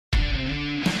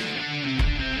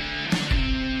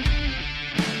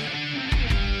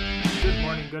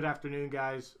Good afternoon,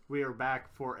 guys. We are back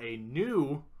for a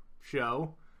new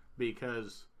show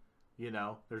because,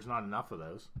 there's not enough of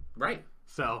those. Right.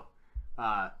 So,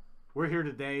 we're here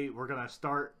today. We're going to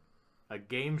start a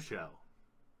game show,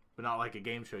 but not like a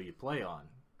game show you play on.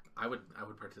 I would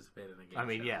participate in a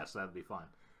game show. Yes, that'd be fun.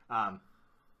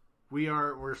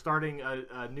 We're starting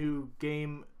a new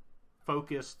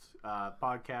game-focused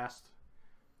podcast,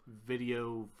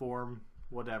 video form,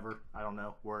 whatever. I don't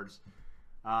know, words.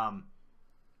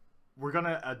 We're going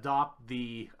to adopt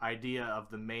the idea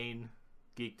of the main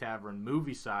Geek Tavern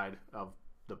movie side of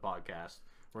the podcast.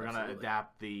 We're going to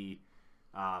adapt the...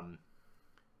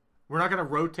 we're not going to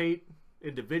rotate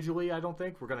individually, I don't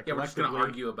think. We're going to collectively... we're just going to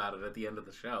argue about it at the end of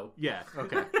the show. Yeah,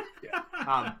 okay.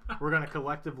 We're going to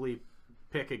collectively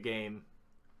pick a game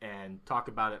and talk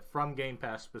about it from Game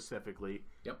Pass specifically.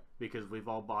 Yep. Because we've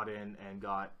all bought in and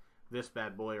got this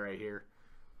bad boy right here,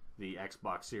 the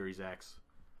Xbox Series X.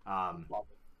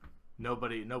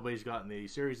 Nobody's gotten the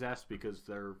Series S because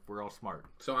we're all smart.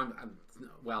 So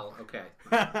okay.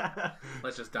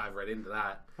 Let's just dive right into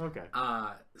that. Okay.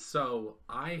 So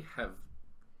I have,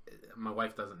 my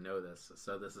wife doesn't know this,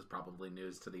 so this is probably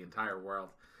news to the entire world,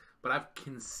 but I've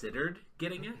considered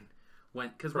getting it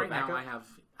because right now I have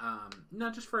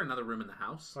not just for another room in the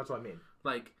house. That's what I mean.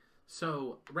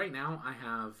 So right now I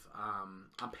have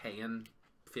I'm paying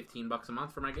 $15 a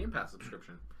month for my Game Pass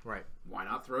subscription. Right. Why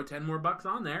not throw 10 more bucks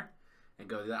on there and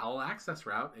go the all access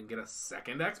route and get a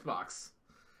second Xbox?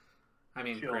 I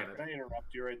mean, granted. Can I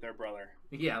interrupt you right there, brother?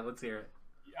 Yeah, let's hear it.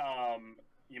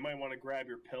 You might want to grab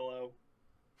your pillow,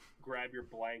 grab your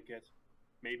blanket,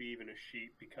 maybe even a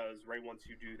sheet, because right once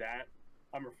you do that,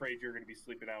 I'm afraid you're going to be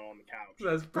sleeping out on the couch.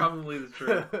 That's probably the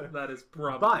truth. That is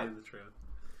probably the truth.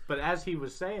 But as he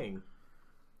was saying,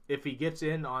 if he gets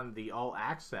in on the all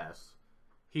access,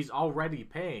 he's already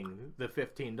paying the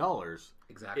 $15.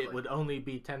 Exactly. It would only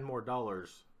be $10 more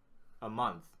a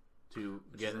month to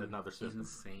get another system. It's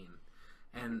insane.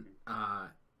 And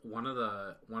one of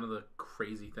the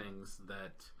crazy things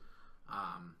that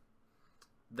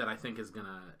I think is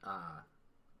gonna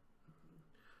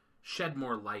shed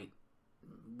more light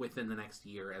within the next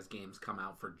year as games come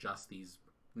out for just these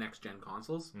next gen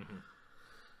consoles. Mm-hmm.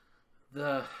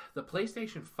 The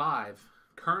PlayStation 5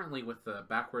 currently with the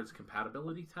backwards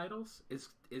compatibility titles is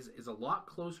a lot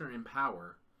closer in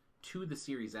power to the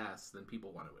Series S than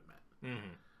people want to admit.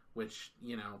 Mm-hmm. Which,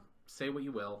 say what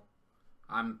you will,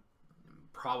 I'm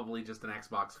probably just an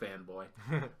Xbox fanboy,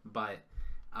 but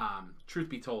truth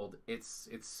be told, it's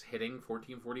hitting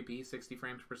 1440p 60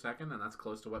 frames per second, and that's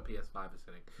close to what PS5 is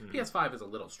hitting. Mm-hmm. PS5 is a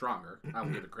little stronger. I'll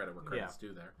give it credit where credit's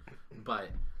due there, but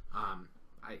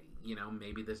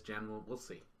maybe this gen we'll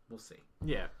see.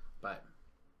 Yeah, but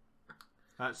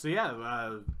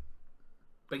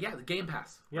the Game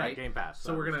Pass. Yeah, right? Game Pass.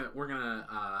 So we're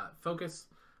gonna focus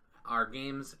our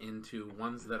games into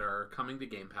ones that are coming to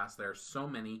Game Pass. There are so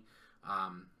many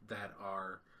that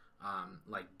are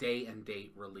like day and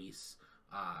date release,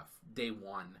 day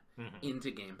one into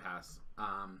Game Pass,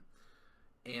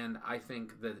 and I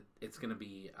think that it's going to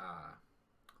be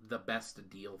the best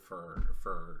deal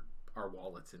for our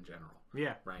wallets in general.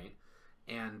 Yeah. Right.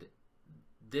 And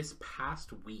this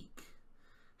past week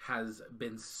has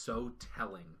been so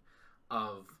telling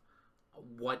of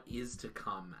what is to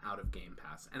come out of Game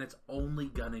Pass, and it's only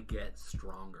gonna get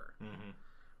stronger.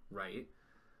 Right?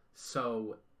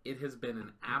 So it has been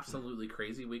an absolutely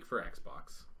crazy week for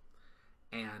Xbox,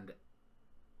 and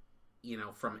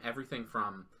from everything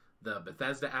from the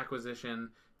Bethesda acquisition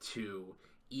to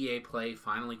EA Play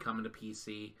finally coming to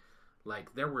PC,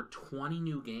 there were 20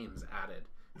 new games added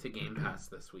to Game Pass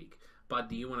this week. Bud,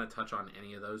 do you want to touch on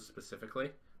any of those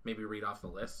specifically? Maybe read off the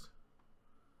list.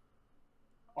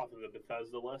 Off of the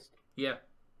Bethesda list? Yeah.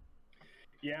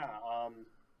 Yeah.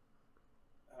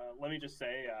 Let me just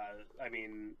say,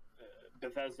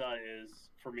 Bethesda is,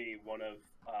 for me, one of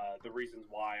the reasons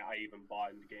why I even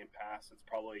bought into Game Pass. It's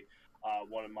probably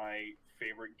one of my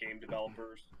favorite game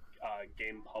developers,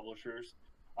 game publishers.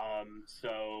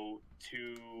 So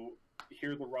to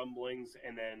hear the rumblings,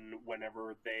 and then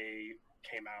whenever they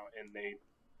came out and they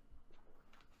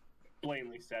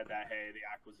blatantly said that, hey, the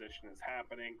acquisition is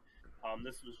happening,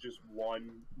 this was just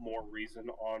one more reason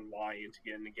on why to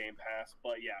get into Game Pass.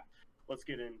 But yeah, let's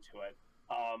get into it.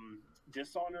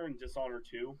 Dishonored and Dishonored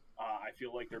 2, I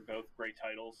feel like they're both great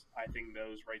titles. I think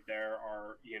those right there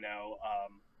are,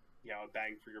 a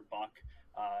bang for your buck.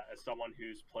 As someone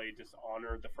who's played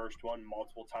Dishonored, the first one,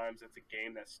 multiple times, it's a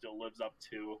game that still lives up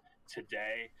to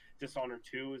today. Dishonored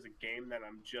 2 is a game that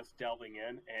I'm just delving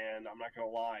in, and I'm not going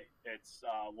to lie, it's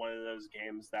one of those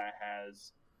games that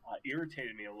has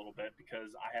irritated me a little bit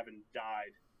because I haven't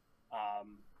died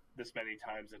this many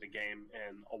times in a game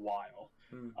in a while.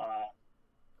 Hmm.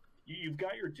 You've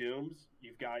got your Dooms.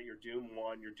 You've got your Doom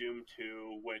 1, your Doom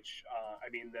 2, which, I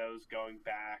mean, those going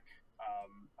back,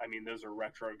 I mean, those are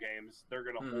retro games. They're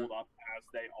going to hold up as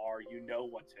they are. You know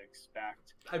what to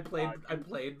expect. I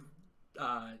played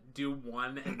Doom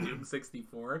 1 and Doom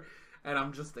 64, and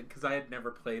I'm just, because I had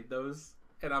never played those,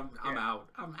 and I'm out.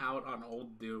 I'm out on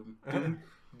old Doom.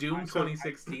 Doom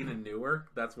 2016 and newer,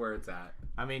 that's where it's at.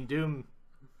 I mean, Doom,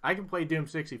 I can play Doom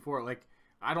 64. Like,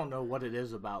 I don't know what it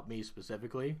is about me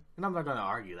specifically, and I'm not going to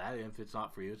argue that. If it's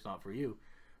not for you, it's not for you.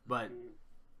 But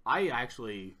I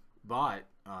actually bought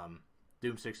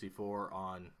Doom 64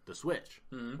 on the Switch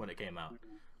when it came out.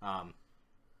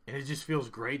 And it just feels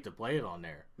great to play it on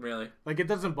there. Really? Like, it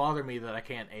doesn't bother me that I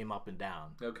can't aim up and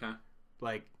down. Okay.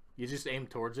 Like, you just aim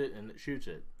towards it and it shoots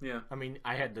it. Yeah. I mean,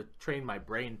 I had to train my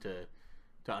brain to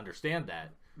understand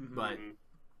that, but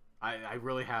I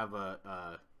really have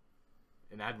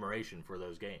an admiration for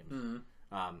those games.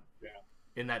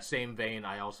 In that same vein,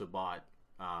 I also bought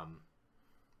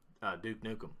Duke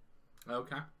Nukem.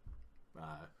 Okay.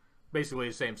 Basically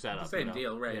the same setup. Same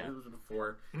deal, right? Yeah. It was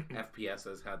before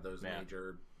FPSs had those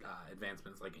major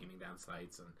advancements like aiming down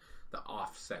sights and the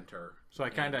off-center. So I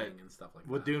kind of, and stuff like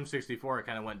with that. Doom 64, I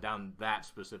kind of went down that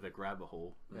specific rabbit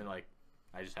hole, and like,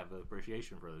 I just have an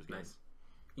appreciation for those games.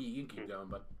 Nice. You can keep going,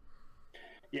 bud.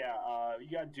 Yeah,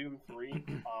 you got Doom 3, which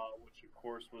of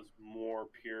course was more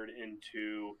peered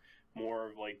into more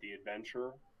of like the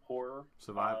adventure horror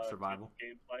survival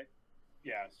gameplay.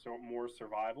 Yeah, so more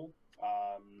survival.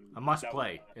 A must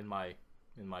play in my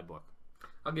book.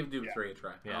 I'll give Doom 3 a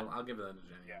try. Yeah. I'll give it a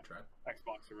genuine try.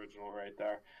 Xbox original right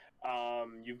there.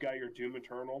 You've got your Doom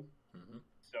Eternal,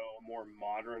 so a more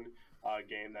modern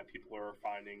game that people are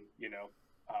finding,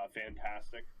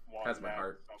 fantastic. Has my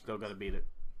heart. Still got to beat it.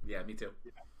 Yeah, me too.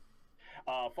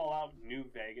 Yeah. Fallout New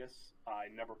Vegas. I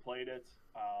never played it.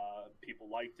 People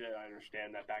liked it. I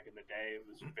understand that back in the day it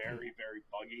was very, very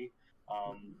buggy.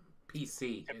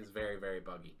 PC is very, very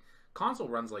buggy. Console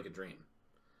runs like a dream.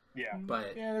 Yeah.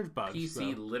 But there's bugs,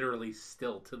 PC literally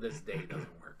still to this day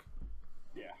doesn't work.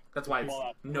 Yeah. That's why it's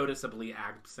noticeably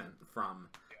absent from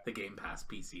the Game Pass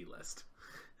PC list.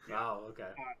 Oh,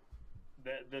 okay.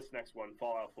 This next one,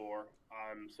 Fallout 4,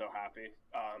 I'm so happy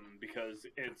because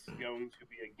it's going to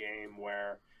be a game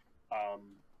where,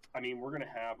 we're going to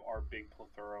have our big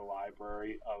plethora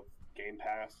library of Game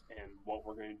Pass and what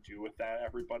we're going to do with that,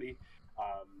 everybody,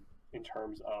 in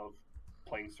terms of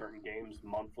playing certain games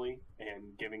monthly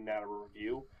and giving that a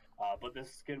review. But this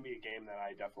is going to be a game that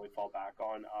I definitely fall back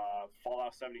on.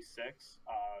 Fallout 76,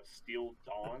 Steel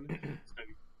Dawn. So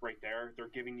right there, they're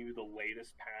giving you the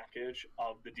latest package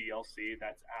of the DLC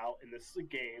that's out, and this is a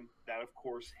game that, of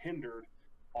course, hindered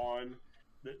on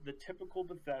the typical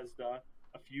Bethesda,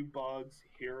 a few bugs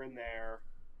here and there.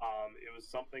 It was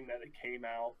something that it came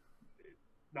out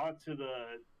not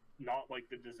like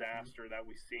the disaster that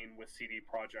we've seen with CD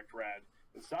Projekt Red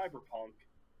and Cyberpunk,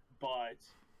 but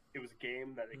it was a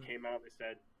game that it came out. They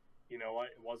said, you know what,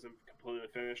 it wasn't completely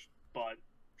finished, but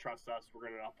trust us, we're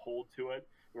going to uphold to it.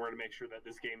 We're going to make sure that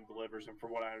this game delivers, and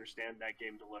from what I understand, that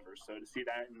game delivers. So to see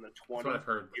that in the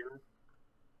 20th year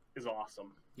is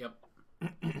awesome. Yep.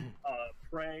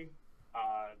 Prey,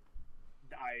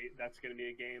 that's going to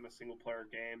be a single-player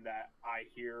game that I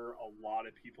hear a lot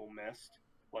of people missed.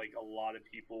 Like, a lot of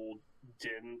people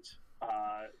didn't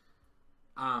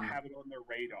have it on their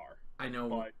radar. I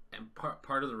know, and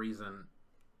part of the reason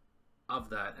of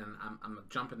that, and I'm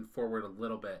jumping forward a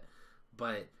little bit,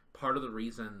 but part of the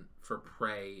reason for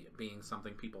Prey being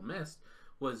something people missed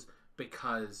was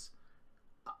because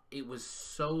it was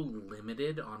so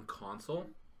limited on console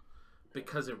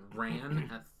because it ran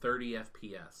at 30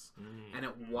 FPS and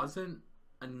it wasn't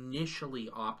initially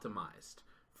optimized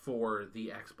for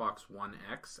the Xbox One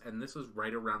X, and this was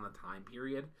right around the time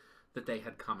period that they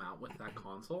had come out with that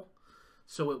console.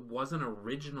 So it wasn't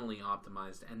originally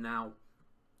optimized, and now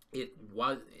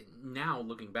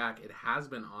looking back, it has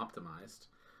been optimized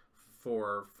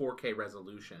for 4K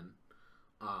resolution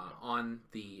on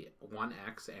the One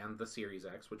X and the Series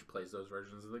X, which plays those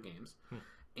versions of the games.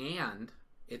 And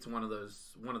it's one of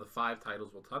the 5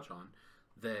 titles we'll touch on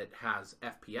that has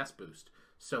FPS boost.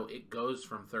 So it goes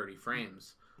from 30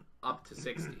 frames up to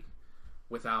 60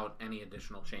 without any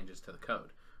additional changes to the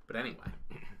code. But anyway,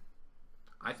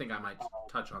 I think I might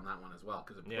touch on that one as well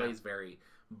because it plays very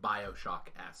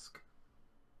Bioshock-esque.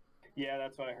 Yeah,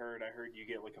 that's what I heard. I heard you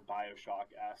get like a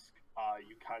Bioshock-esque.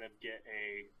 You kind of get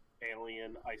a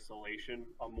Alien Isolation,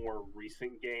 a more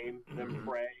recent game than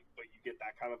Prey, but you get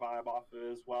that kind of vibe off of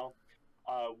it as well.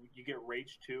 You get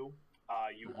Rage 2.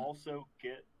 You also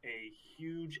get a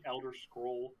huge Elder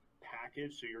Scroll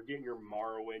package, so you're getting your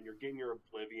Morrowind, you're getting your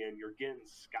Oblivion, you're getting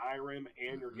Skyrim,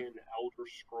 and you're getting Elder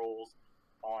Scrolls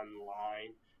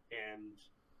Online. And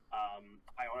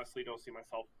I honestly don't see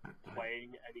myself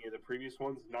playing any of the previous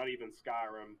ones, not even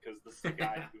Skyrim, because this is the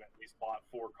guy who at least bought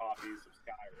 4 copies of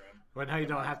Skyrim. But now you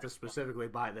don't have to specifically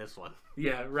buy this one.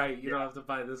 Yeah, right. You don't have to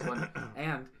buy this one.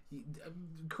 And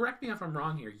correct me if I'm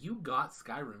wrong here. You got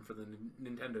Skyrim for the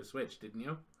Nintendo Switch, didn't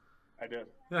you? I did.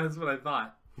 That's what I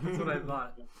thought. That's what I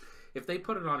thought. If they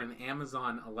put it on an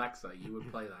Amazon Alexa, you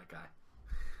would play that guy.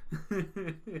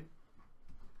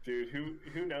 Dude,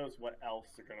 who knows what else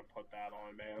they're gonna put that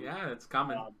on, man? Yeah, it's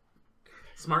coming.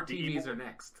 Smart TVs are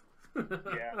next.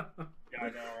 Yeah, I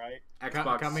know, right?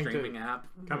 Xbox streaming app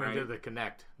coming to the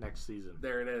Kinect next season.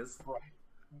 There it is. Right,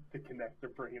 the Kinect, they're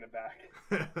bringing it back.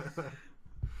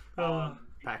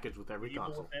 Package with every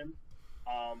console. Within,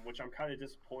 which I'm kind of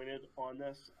disappointed on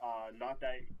this. Not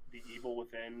that the Evil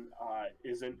Within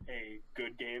isn't a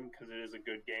good game, because it is a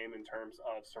good game in terms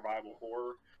of survival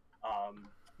horror.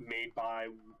 Made by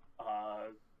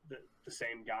the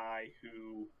same guy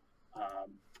who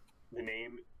the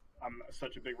name, I'm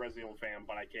such a big Resident Evil fan,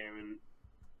 but I can't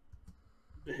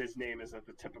even, his name is at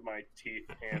the tip of my teeth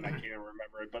and I can't even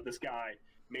remember it, but this guy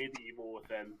made the Evil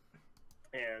Within,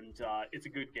 and it's a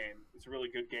good game. It's a really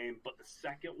good game, but the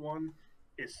second one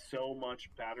is so much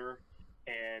better,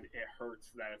 and it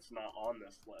hurts that it's not on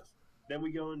this list. Then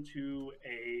we go into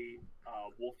a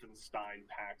Wolfenstein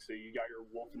pack. So you got your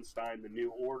Wolfenstein: The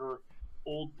New Order,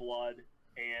 Old Blood,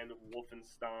 and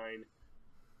Wolfenstein.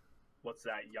 What's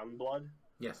that? Youngblood?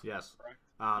 Yes.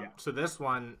 Correct? So this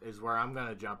one is where I'm going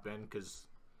to jump in, because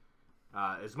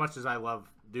as much as I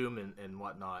love Doom and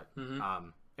whatnot,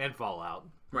 and Fallout,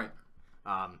 right?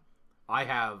 I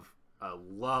have a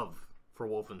love for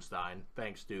Wolfenstein,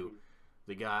 thanks to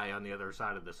the guy on the other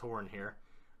side of this horn here.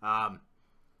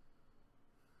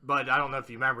 But I don't know if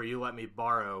you remember, you let me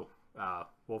borrow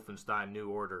Wolfenstein New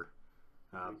Order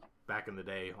back in the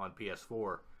day on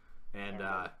PS4. And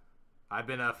I've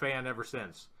been a fan ever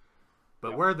since.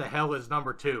 But where the hell is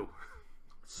number 2?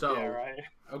 So, yeah, right.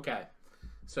 Okay.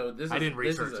 So this is, I didn't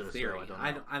research this is a this, theory. so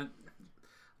I don't know.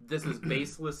 This is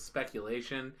baseless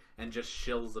speculation and just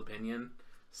Shill's opinion.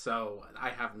 So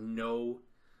I have no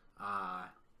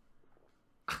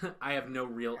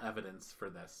real evidence for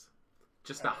this.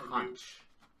 Just a hunch.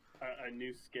 A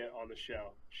new skit on the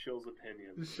show. Shill's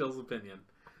opinion. Shill's opinion.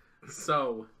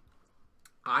 So,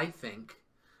 I think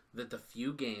that the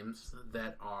few games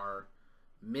that are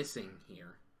missing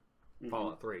here,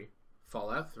 Fallout 3,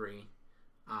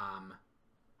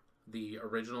 the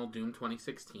original Doom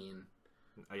 2016,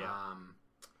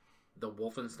 the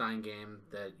Wolfenstein game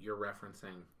that you're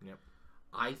referencing. Yep.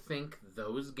 I think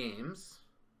those games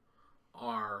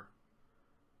are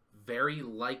very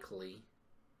likely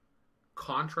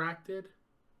contracted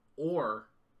or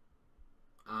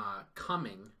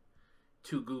coming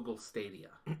to Google Stadia.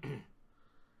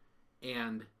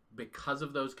 And because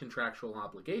of those contractual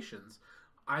obligations,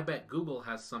 I bet Google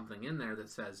has something in there that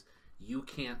says you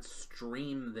can't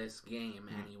stream this game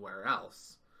anywhere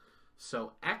else.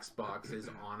 So Xbox is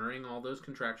honoring all those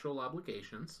contractual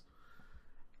obligations,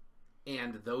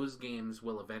 and those games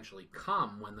will eventually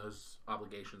come when those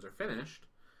obligations are finished.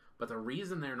 But the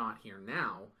reason they're not here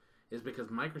now is because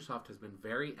Microsoft has been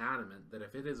very adamant that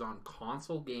if it is on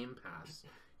console Game Pass,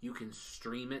 you can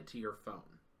stream it to your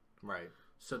phone. Right.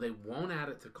 So they won't add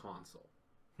it to console.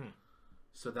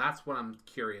 So that's what I'm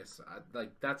curious.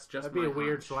 That's just that'd be a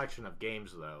weird hunch. selection of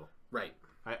games, though. Right.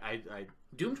 I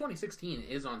Doom 2016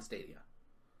 is on Stadia.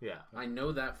 Yeah. I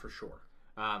know that for sure.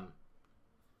 And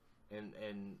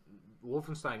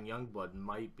Wolfenstein Youngblood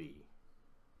might be,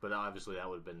 but obviously that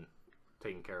would have been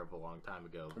taken care of a long time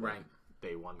ago. Right. Like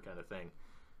day one kind of thing.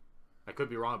 I could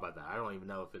be wrong about that. I don't even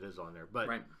know if it is on there. But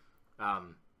right.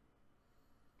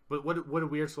 But what a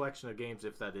weird selection of games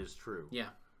if that is true. Yeah.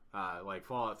 Like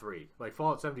Fallout 3, like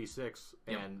Fallout 76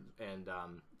 Yep. and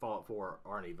Fallout 4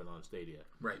 aren't even on Stadia.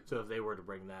 Right. So if they were to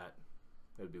bring that,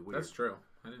 it would be weird. That's true.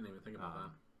 I didn't even think about that.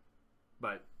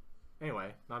 But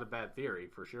anyway, not a bad theory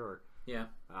for sure. Yeah.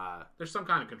 There's some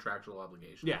kind of contractual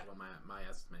obligation. Yeah. Is what my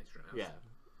estimation is. Yeah.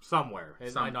 Somewhere.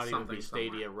 It might not even be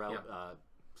Stadia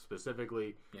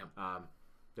specifically. Yep.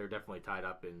 They're definitely tied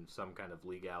up in some kind of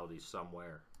legality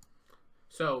somewhere.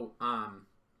 So,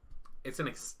 it's an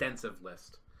extensive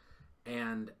list,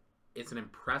 and it's an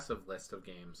impressive list of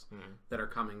games that are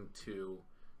coming to,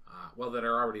 that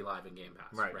are already live in Game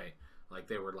Pass, right? Like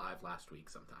they were live last week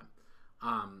sometime.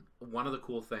 One of the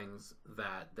cool things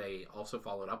that they also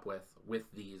followed up with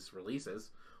these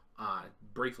releases,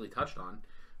 briefly touched on,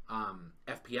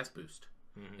 FPS boost,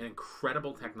 an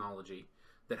incredible technology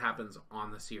that happens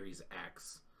on the Series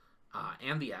X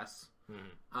and the S.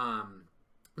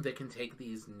 That can take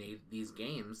these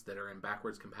games that are in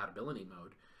backwards compatibility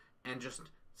mode and just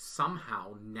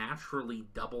somehow naturally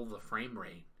double the frame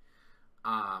rate,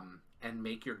 and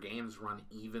make your games run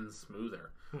even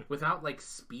smoother without like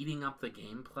speeding up the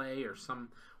gameplay or some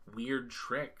weird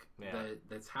trick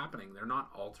that's happening. They're not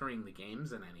altering the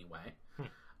games in any way.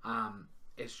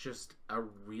 It's just a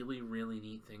really, really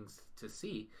neat thing to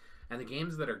see. And the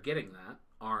games that are getting that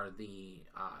are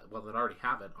that already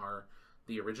have it are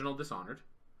the original Dishonored,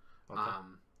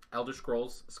 Elder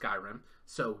Scrolls Skyrim.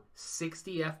 So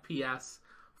 60 FPS,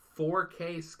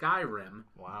 4K Skyrim,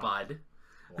 bud.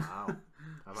 Wow.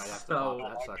 I might have to pop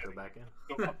that sucker back in.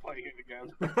 So I'm playing it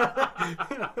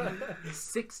again.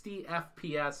 60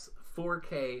 FPS,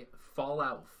 4K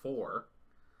Fallout 4.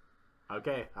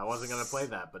 Okay, I wasn't going to play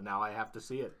that, but now I have to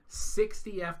see it.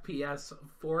 60 FPS,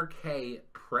 4K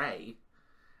Prey.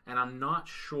 And I'm not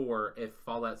sure if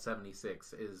Fallout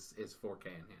 76 is 4K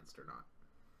enhanced or not.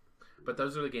 But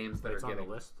those are the games that are getting... on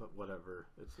the list, whatever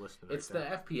it's listed. It's the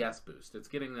FPS boost. It's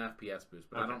getting the FPS boost,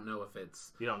 but I don't know if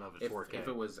it's... You don't know if it's 4K. If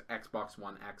it was Xbox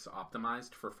One X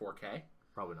optimized for 4K.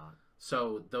 Probably not.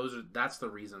 So that's the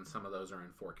reason some of those are in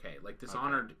 4K. Like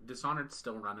Dishonored's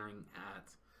still running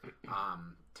at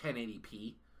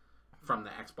 1080p from the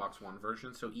Xbox One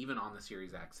version. So even on the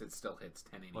Series X, it still hits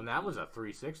 1080p. Well, that was a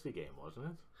 360 game, wasn't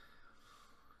it?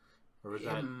 Or was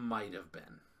it might have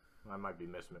been. I might be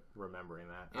misremembering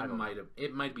that.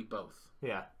 It might be both.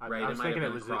 Yeah, right. I was thinking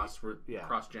it was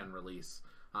cross-gen release.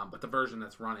 But the version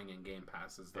that's running in Game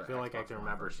Pass is the. I feel like Xbox I can One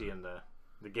remember version. seeing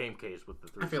the game case with the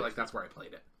 360. I feel like that's where I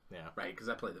played it. Yeah. Right, because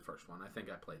I played the first one. I think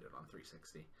I played it on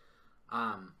 360.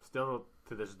 Still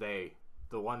to this day,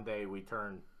 the one day we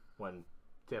turned when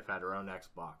Tiff had her own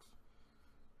Xbox,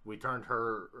 we turned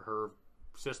her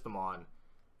system on,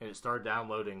 and it started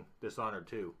downloading Dishonored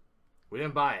 2. We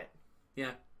didn't buy it.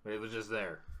 Yeah. It was just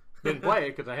there. Didn't play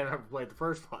it because I hadn't ever played the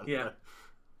first one. Yeah.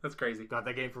 That's crazy. Got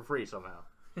that game for free somehow.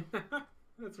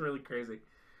 That's really crazy.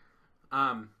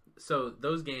 So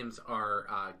those games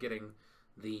are getting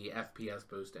the FPS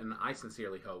boost, and I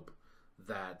sincerely hope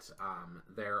that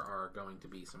there are going to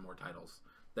be some more titles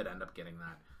that end up getting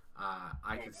that.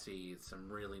 I could see some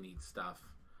really neat stuff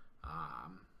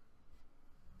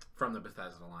from the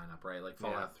Bethesda lineup, right? Like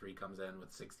Fallout 3 comes in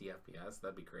with 60 FPS.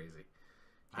 That'd be crazy.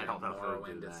 I don't know if it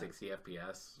would do at that. 60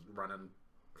 FPS running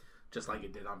just like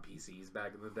it did on PCs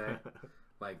back in the day.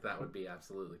 Like, that would be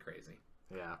absolutely crazy.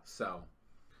 Yeah. So,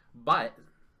 but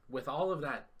with all of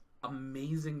that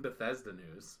amazing Bethesda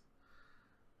news,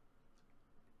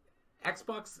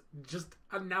 Xbox just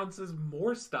announces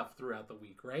more stuff throughout the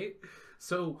week, right?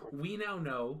 So we now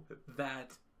know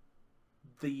that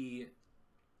the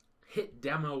hit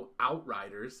demo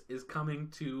Outriders is coming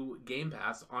to Game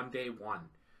Pass on day one.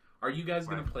 Are you guys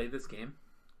going to play this game?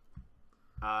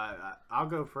 I'll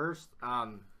go first. I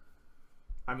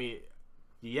mean,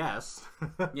 yes.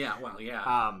 Yeah, well,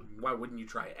 yeah. Why wouldn't you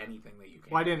try anything that you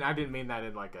can? Well, I didn't mean that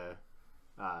in like a.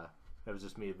 That was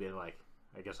just me being like.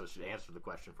 I guess I should answer the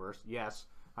question first. Yes,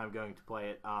 I'm going to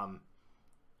play it. I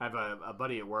have a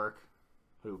buddy at work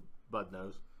who Bud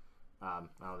knows. I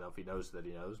don't know if he knows that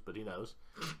he knows, but he knows.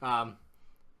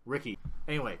 Ricky.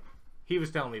 Anyway, he was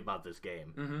telling me about this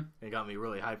game and got me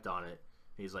really hyped on it.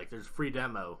 He's like, "There's a free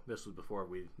demo." This was before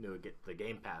we knew it get the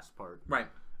Game Pass part, right?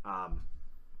 So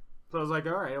I was like,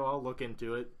 "All right, well, I'll look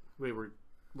into it." We were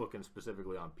looking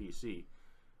specifically on PC,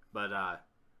 but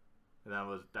and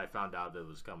I found out that it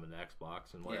was coming to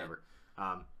Xbox and whatever.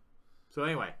 Yeah. So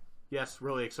anyway, yes,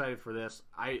 really excited for this.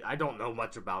 I don't know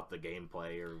much about the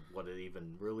gameplay or what it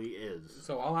even really is.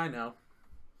 So all I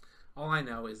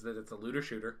know is that it's a looter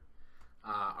shooter,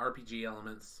 RPG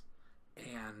elements,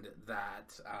 and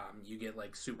that you get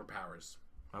like superpowers.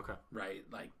 Okay. Right,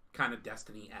 like kind of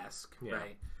Destiny-esque,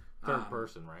 right? Third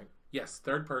person, right? Yes,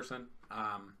 third person.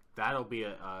 That'll be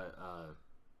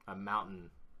a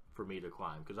mountain for me to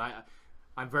climb because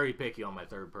I'm very picky on my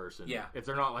third person. Yeah. If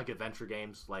they're not like adventure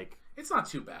games, like it's not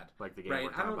too bad. Like the game right?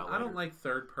 we're talking about later. I don't like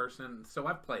third person, so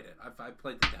I've played it. I've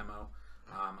played the demo.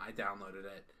 I downloaded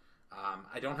it.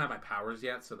 I don't have my powers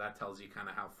yet, so that tells you kind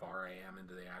of how far I am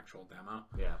into the actual demo.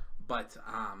 Yeah. But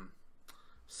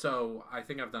so I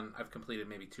think I've completed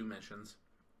maybe 2 missions,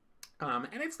 and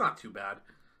it's not too bad.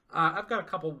 I've got a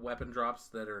couple weapon drops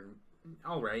that are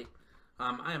all right.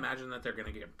 I imagine that they're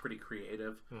going to get pretty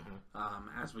creative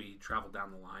as we travel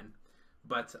down the line.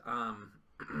 But,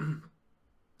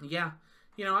 yeah,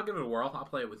 I'll give it a whirl. I'll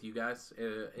play it with you guys.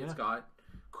 It's got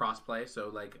crossplay, so,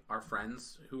 like, our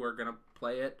friends who are going to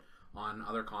play it on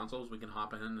other consoles, we can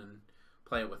hop in and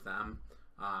play it with them.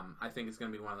 I think it's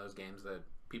going to be one of those games that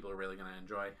people are really going to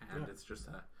enjoy, and it's just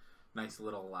a nice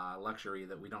little luxury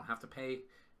that we don't have to pay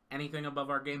anything above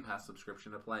our Game Pass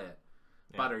subscription to play it.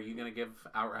 Yeah. But are you going to give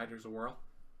Outriders a whirl?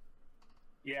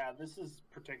 Yeah, this is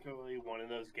particularly one of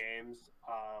those games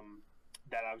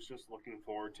that I was just looking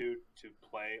forward to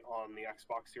play on the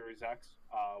Xbox Series X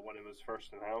when it was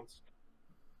first announced.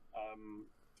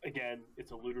 Again,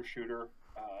 it's a looter shooter.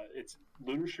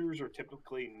 Looter shooters are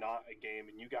typically not a game,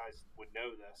 and you guys would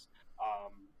know this.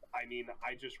 I mean,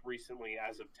 I just recently,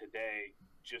 as of today,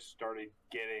 just started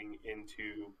getting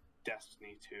into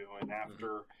Destiny 2, and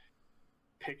after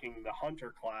picking the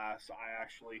Hunter class, I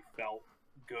actually felt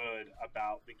good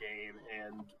about the game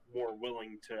and more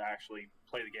willing to actually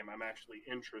play the game. I'm actually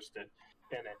interested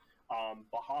in it.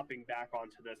 But hopping back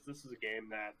onto this is a game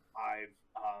that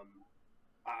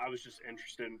I was just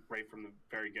interested in right from the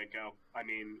very get-go. I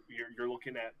mean, you're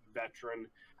looking at veteran,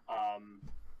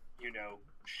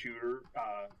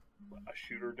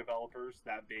 shooter developers,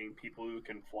 that being people who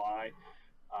can fly.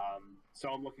 So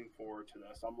I'm looking forward to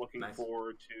this. I'm looking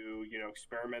forward to,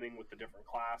 experimenting with the different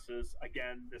classes.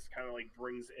 Again, this kind of like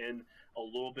brings in a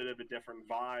little bit of a different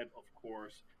vibe, of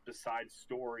course, besides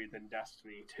story than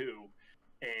Destiny 2.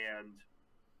 And,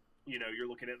 you're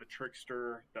looking at the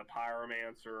Trickster, the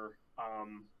Pyromancer,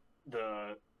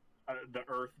 the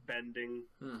Earth Bending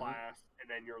class, and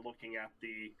then you're looking at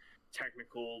the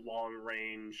technical long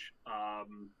range. I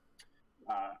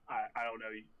don't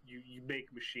know. You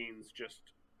make machines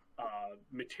just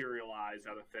materialize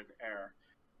out of thin air.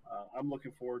 I'm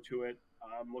looking forward to it.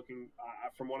 I'm looking,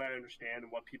 from what I understand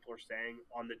and what people are saying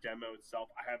on the demo itself,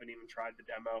 I haven't even tried the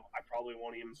demo. I probably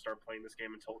won't even start playing this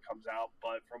game until it comes out.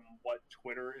 But from what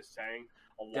Twitter is saying,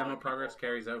 a lot demo of progress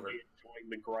carries over. Enjoying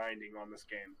the grinding on this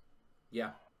game.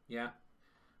 Yeah.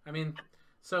 I mean,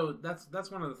 so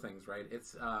that's one of the things, right?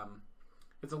 It's a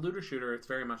looter shooter. It's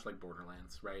very much like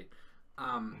Borderlands, right?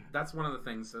 That's one of the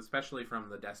things, especially from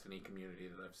the Destiny community,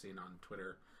 that I've seen on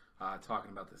Twitter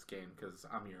talking about this game, because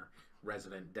I'm your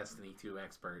resident Destiny 2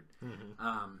 expert.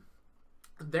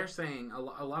 They're saying, a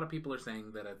lot of people are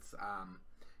saying that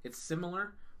it's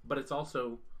similar, but it's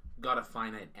also got a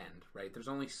finite end, right? There's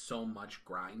only so much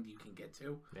grind you can get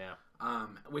to. Yeah.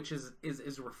 Which is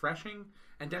refreshing,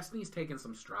 and Destiny's taken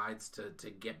some strides to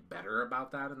get better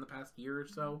about that in the past year or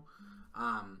so.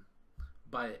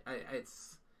 But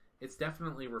it's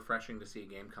definitely refreshing to see a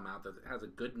game come out that has a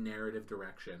good narrative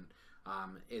direction.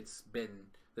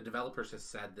 The developers have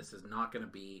said this is not going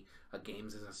to be a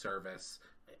games as a service,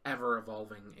 ever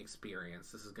evolving experience.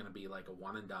 This is going to be like a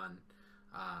one and done.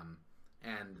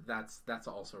 And that's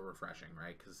also refreshing,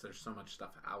 right? Because there's so much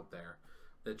stuff out there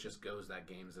that just goes that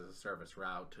games as a service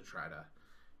route to try to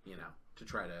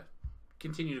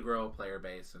continue to grow a player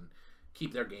base and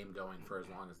keep their game going for as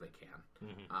long as they can.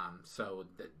 So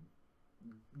that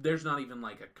there's not even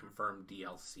like a confirmed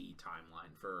DLC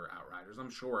timeline for Outriders. I'm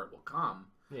sure it will come.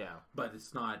 Yeah. But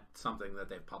it's not something that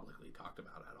they've publicly talked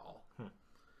about at all.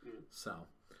 So,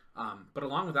 but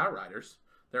along with Outriders,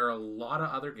 there are a lot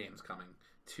of other games coming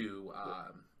to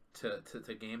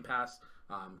Game Pass,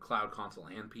 cloud, console,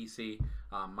 and PC.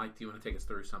 Mike, do you want to take us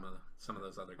through some of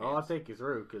those other games? I'll take you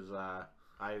through, because I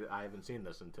haven't seen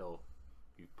this until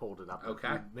you pulled it up a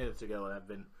few minutes ago, and I've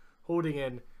been holding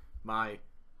in my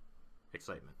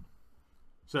excitement.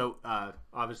 So,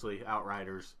 obviously,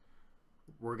 Outriders.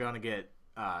 We're going to get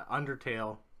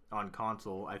Undertale on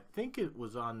console. I think it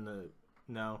was on the...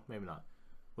 No, maybe not.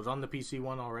 Was on the PC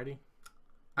one already?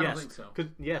 I don't think so.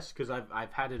 Because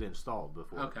I've had it installed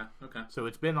before. Okay. So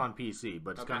it's been on PC,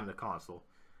 but it's coming to console.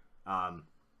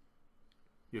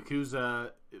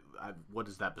 Yakuza, what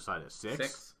is that beside it? 6?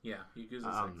 6? Yeah,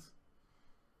 Yakuza 6.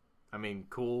 I mean,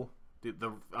 cool.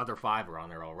 The other 5 are on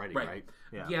there already, right?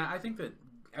 Yeah, I think that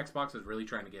Xbox is really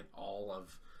trying to get all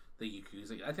of the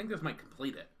Yakuza. I think this might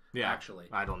complete it, actually.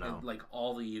 I don't know. And, like,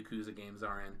 all the Yakuza games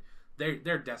are in.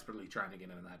 They're desperately trying to get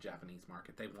into that Japanese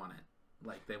market. They want it.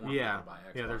 Like, they want people to buy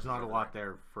Xbox. Yeah, there's not a lot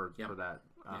there for that.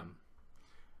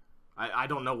 I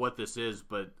don't know what this is,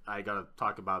 but I got to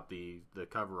talk about the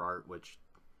cover art, which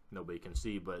nobody can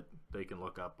see, but they can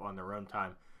look up on their own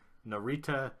time.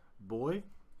 Narita Boy?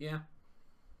 Yeah.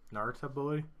 Naruto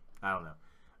Boy? I don't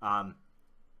know.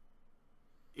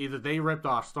 Either they ripped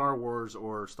off Star Wars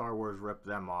or Star Wars ripped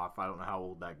them off. I don't know how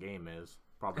old that game is.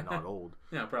 Probably not old.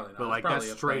 Yeah, probably not. But like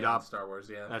that's straight up Star Wars.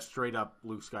 Yeah, that's straight up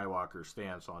Luke Skywalker's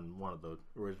stance on one of the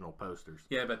original posters.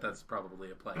 Yeah, I bet that's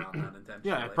probably a play on that intentionally.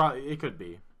 Yeah, it could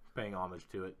be paying homage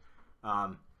to it.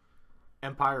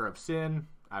 Empire of Sin.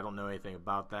 I don't know anything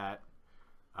about that.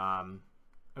 I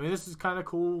mean, this is kind of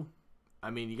cool. I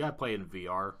mean, you got to play it in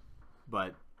VR.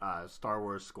 but Star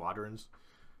Wars Squadrons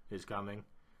is coming.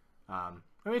 I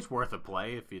mean, it's worth a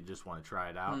play if you just want to try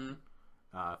it out.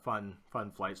 Fun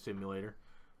flight simulator.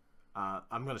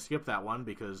 I'm going to skip that one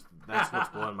because that's what's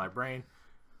blowing my brain.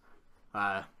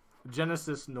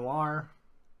 Genesis Noir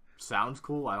sounds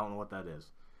cool. I don't know what that is.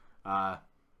 I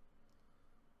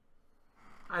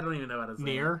don't even know how to say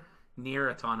Nier.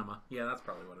 Nier Autonoma. Yeah, that's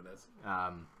probably what it is.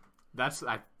 That's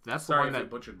the Sorry one if that I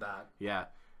butchered that. Yeah,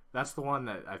 that's the one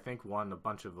that I think won a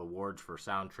bunch of awards for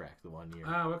soundtrack the one year.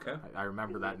 Oh, okay. I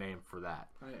remember that name for that.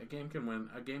 A game can win.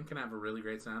 A game can have a really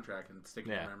great soundtrack and stick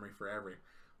in Yeah. your memory forever.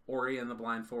 Ori and the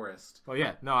Blind Forest. Oh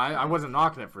yeah, no, I wasn't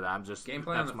knocking it for that. I'm just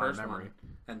Gameplay that's on the my first memory. one,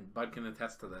 and Bud can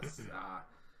attest to this.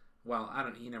 Well,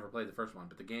 he never played the first one,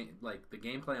 but the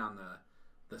gameplay on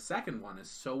the second one is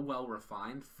so well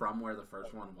refined from where the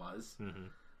first one was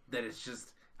that it's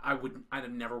just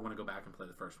I'd never want to go back and play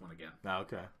the first one again. Oh,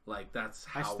 okay. Like that's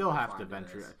how I still have to refined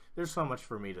it venture. is. There's so much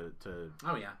for me to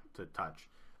Oh yeah. to touch.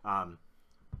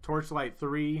 Torchlight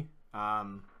 3.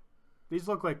 These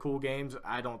look like cool games.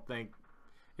 I don't think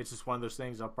it's just one of those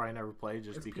things I'll probably never play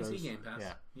just It's because. PC Game Pass.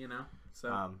 Yeah. You know.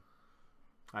 So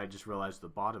I just realized the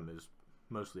bottom is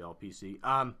mostly all PC.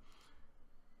 And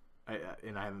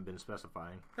I haven't been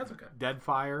specifying. that's okay.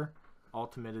 Deadfire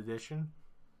Ultimate Edition.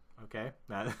 Okay.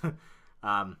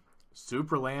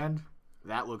 Superland.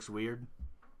 That looks weird.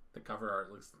 The cover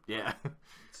art looks Yeah.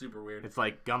 super weird. It's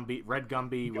like Gumby, red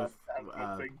Gumby with.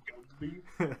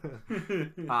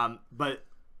 But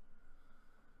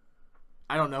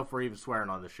I don't know if we're even swearing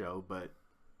on the show, but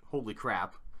holy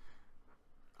crap.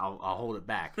 I'll hold it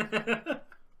back.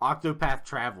 Octopath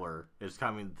Traveler is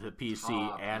coming to PC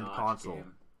and Top-notch console.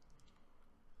 game.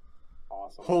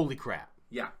 Awesome. Holy crap.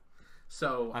 Yeah.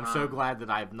 So I'm so glad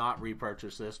that I've not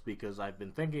repurchased this because I've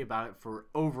been thinking about it for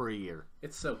over a year.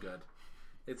 It's so good.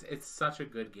 It's such a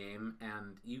good game,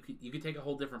 and you could take a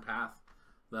whole different path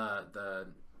the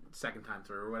second time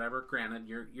through or whatever. Granted,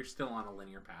 you're still on a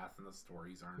linear path, and the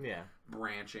stories aren't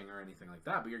branching or anything like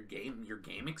that. But your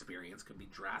game experience could be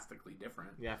drastically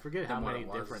different. Yeah, I forget how than what many it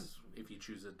was different. if you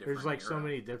choose a different. There's like so era.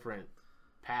 many different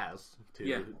paths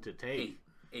to take.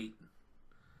 Eight.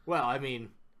 Well, I mean,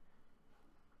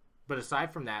 but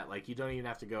aside from that, like you don't even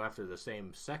have to go after the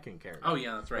same second character. Oh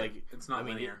yeah, that's right. Like, it's not I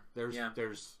mean, linear.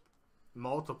 there's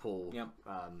multiple Yep.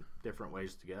 different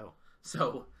ways to go.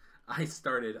 So I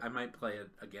might play it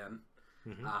again.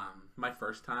 My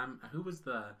first time, who was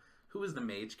the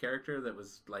mage character that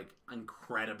was like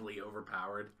incredibly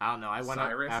overpowered? I don't know. I went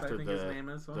Cyrus, up after I think his name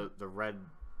is. the red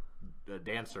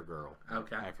dancer girl.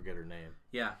 Okay. I forget her name.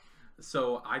 Yeah.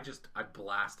 So I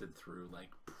blasted through like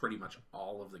pretty much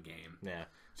all of the game. Yeah.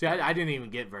 See, I didn't even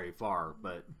get very far,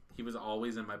 but He was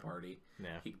always in my party.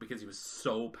 yeah. Because he was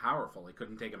so powerful, I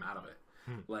couldn't take him out of it.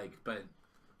 But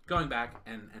going back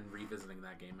and revisiting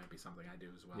that game might be something I do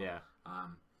as well. Yeah.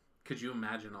 Could you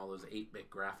imagine all those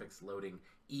 8-bit graphics loading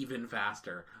even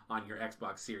faster on your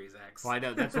Xbox Series X? Well, I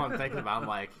know that's what I'm thinking about. I'm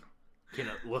like, can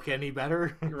it look any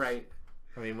better? Right.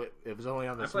 I mean, it was only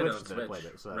on the I played Switch it that on I played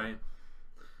Switch, it. So. right.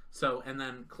 So, and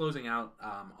then closing out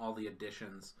all the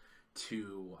additions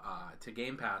to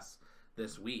Game Pass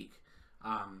this week,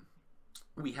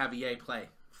 we have EA Play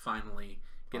finally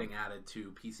getting added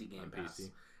to PC Game Pass.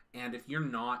 PC. And if you're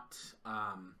not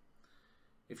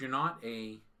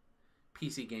a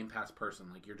PC Game Pass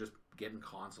person, like you're just getting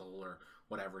console or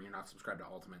whatever, you're not subscribed to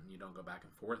Ultimate and you don't go back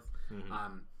and forth,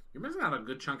 you're missing out on a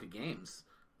good chunk of games.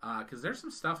 Because there's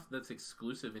some stuff that's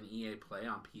exclusive in EA Play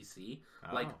on PC.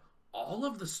 Oh. Like, all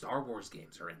of the Star Wars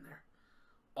games are in there.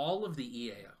 All of the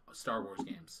EA Star Wars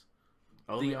games.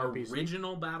 Only The on PC?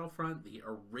 original Battlefront, the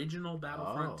original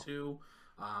Battlefront Oh. 2,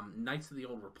 Knights of the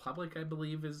Old Republic, I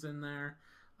believe, is in there.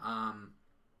 I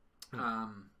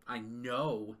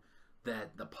know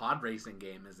that the pod racing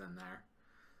game is in there.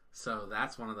 So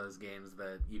that's one of those games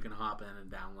that you can hop in and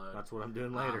download. That's what I'm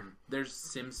doing later. There's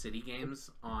SimCity games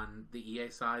on the EA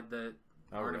side that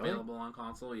aren't really? available on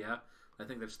console. Yeah, I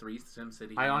think there's 3 SimCity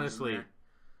games I in honestly, there.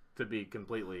 to be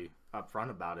completely upfront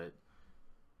about it,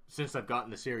 since I've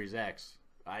gotten the Series X,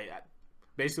 I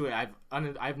basically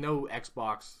I've no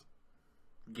Xbox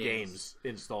games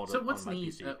installed. So on what's my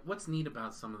neat? PC. What's neat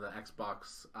about some of the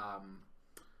Xbox,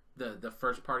 the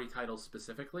first party titles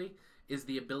specifically, is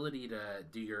the ability to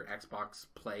do your Xbox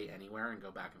Play Anywhere and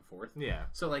go back and forth. Yeah.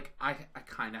 So like I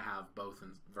kind of have both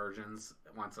versions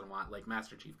once in a while, like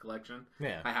Master Chief Collection.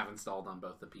 Yeah. I have installed on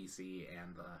both the PC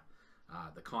and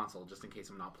the console just in case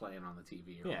I'm not playing on the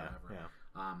TV or whatever.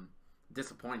 Yeah.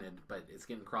 Disappointed, but it's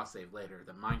getting cross save later.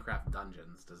 The Minecraft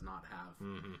Dungeons does not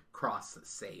have cross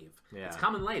save. Yeah. It's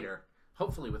coming later,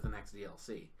 hopefully with the next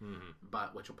DLC,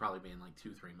 but which will probably be in like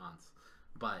 2-3 months.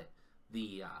 But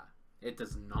it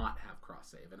does not have cross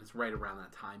save, and it's right around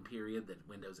that time period that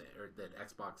that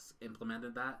Xbox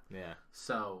implemented that. Yeah.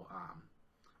 So,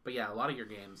 but yeah, a lot of your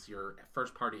games, your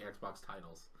first party Xbox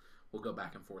titles, will go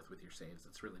back and forth with your saves.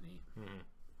 It's really neat. Mm-hmm.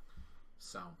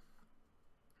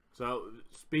 So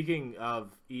speaking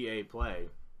of EA Play,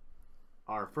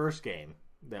 our first game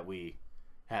that we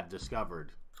have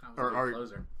discovered, that was a good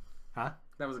closer. Huh?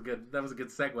 That was a good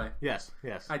segue. Yes.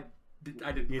 I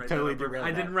didn't. You write totally that on did.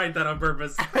 I didn't write that on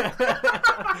purpose.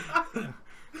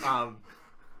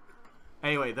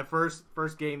 Anyway, the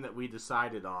first game that we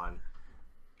decided on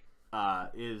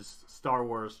is Star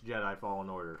Wars Jedi Fallen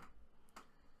Order.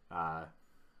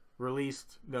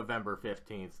 Released November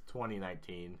 15th,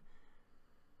 2019.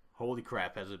 Holy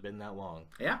crap, has it been that long?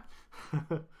 Yeah.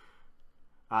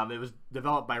 It was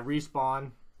developed by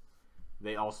Respawn.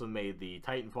 They also made the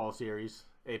Titanfall series,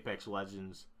 Apex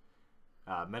Legends,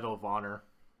 Medal of Honor,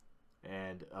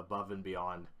 and Above and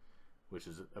Beyond, which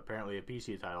is apparently a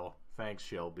PC title. Thanks,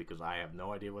 Shill, because I have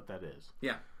no idea what that is.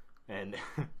 Yeah. And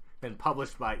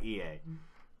published by EA.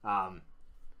 Yeah,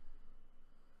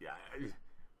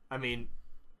 I mean,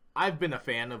 I've been a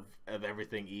fan of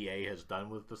everything EA has done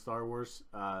with the Star Wars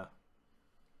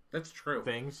that's true.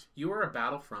 Things. You were a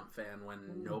Battlefront fan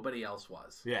when nobody else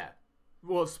was. Yeah.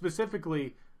 Well,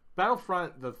 specifically,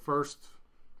 Battlefront, the first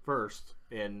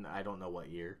in, I don't know what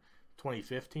year,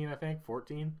 2015, I think,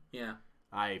 14? Yeah.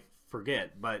 I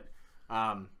forget, but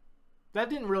that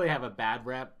didn't really have a bad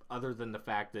rep other than the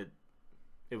fact that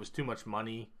it was too much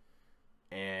money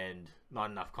and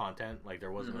not enough content. Like,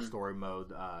 there wasn't a story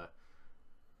mode.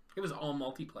 It was all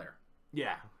multiplayer.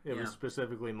 Yeah, it was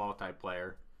specifically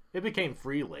multiplayer. It became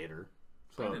free later.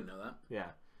 So, I didn't know that.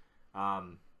 Yeah.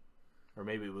 Or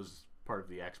maybe it was part of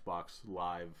the Xbox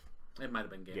Live It might have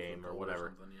been game or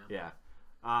whatever. Yeah.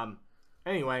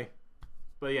 Anyway,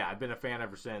 but yeah, I've been a fan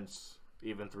ever since,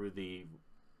 even through the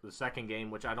second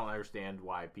game, which I don't understand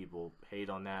why people hate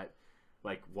on that.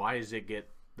 Like, why does it get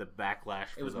the backlash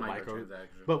for the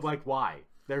microtransactions? But like, why?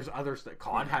 There's others that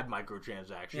COD had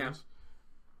microtransactions. Yeah.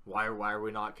 Why are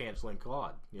we not canceling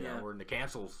COD? You know, we're in the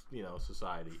cancels,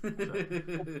 society.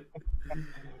 So.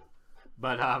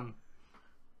 But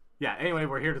yeah. Anyway,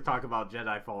 we're here to talk about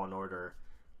Jedi Fallen Order.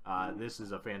 This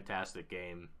is a fantastic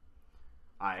game.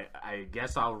 I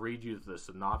guess I'll read you the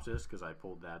synopsis because I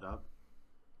pulled that up.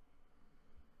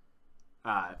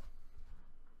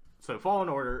 So Fallen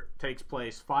Order takes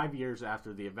place 5 years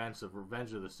after the events of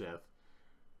Revenge of the Sith.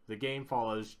 The game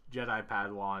follows Jedi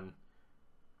Padawan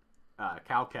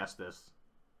Cal Kestis,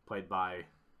 played by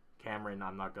Cameron.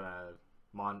 I'm not gonna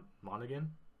Monaghan.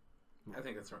 I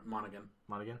think that's right. Monaghan.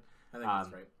 Monaghan. I think that's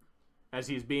right. As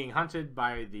he's being hunted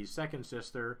by the second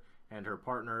sister and her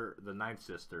partner, the ninth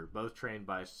sister, both trained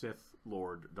by Sith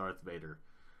Lord Darth Vader,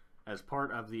 as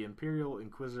part of the Imperial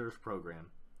Inquisitor's program.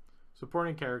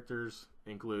 Supporting characters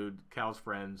include Cal's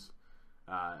friends,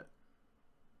 a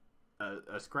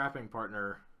scrapping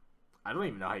partner. I don't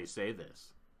even know how you say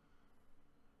this.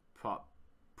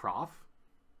 Prof?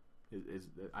 Is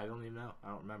I don't even know. I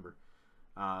don't remember.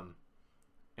 And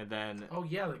then oh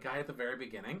yeah, the guy at the very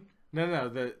beginning. No,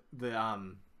 the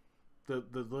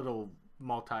little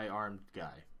multi-armed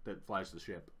guy that flies the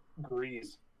ship.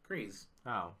 Grease.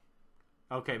 Oh,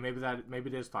 okay. Maybe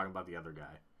it is talking about the other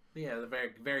guy. Yeah, the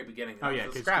very very beginning. Oh yeah,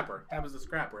 the scrapper. That was the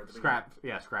scrapper at the beginning.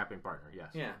 Yeah, scrapping partner.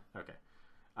 Yes. Yeah. Okay.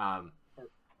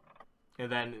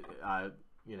 And then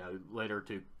later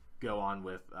to go on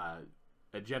with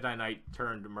a Jedi Knight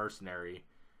turned mercenary,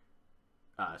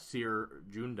 Seer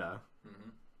Junda,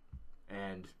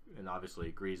 and obviously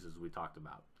Grease, as we talked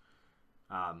about.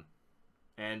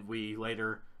 And we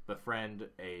later befriend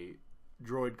a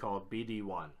droid called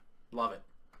BD-1. Love it.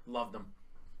 Loved them.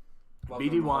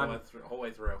 BD-1 whole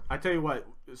way through. I tell you what,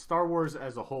 Star Wars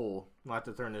as a whole, not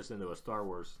to turn this into a Star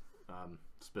Wars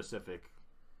specific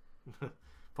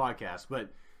podcast,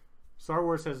 but Star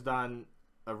Wars has done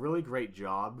a really great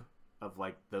job of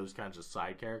like those kinds of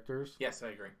side characters. Yes, I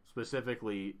agree.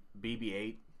 Specifically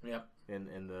BB-8. Yep.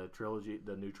 In the trilogy,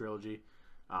 the new trilogy.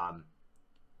 I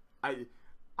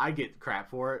get crap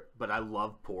for it, but I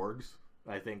love porgs.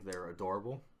 I think they're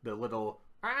adorable. The little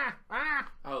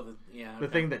Oh, the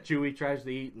thing that Chewie tries to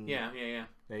eat, and yeah.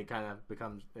 And he kind of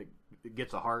becomes, it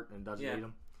gets a heart and doesn't eat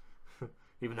him,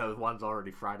 even though one's already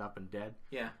fried up and dead.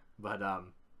 Yeah. But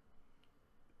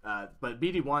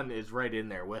BD-1 is right in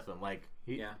there with him. Like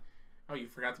Oh, you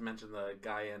forgot to mention the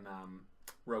guy in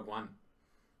Rogue One.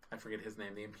 I forget his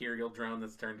name. The Imperial drone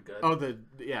that's turned good. Oh,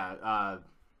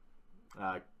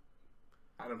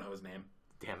 I don't know his name.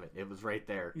 Damn it! It was right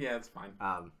there. Yeah, it's fine.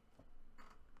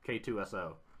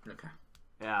 K2SO. Okay.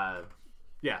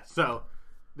 Yeah. So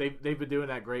they've been doing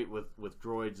that great with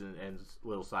droids and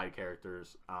little side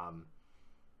characters. And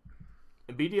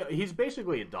BD, he's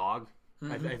basically a dog.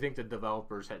 Mm-hmm. I think the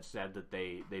developers had said that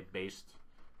they based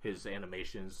his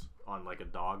animations on like a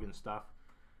dog and stuff.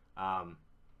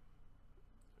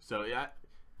 So yeah,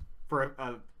 for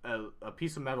a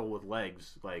piece of metal with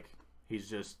legs, like he's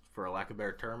just, for a lack of a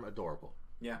better term, adorable.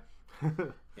 Yeah.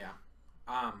 Yeah.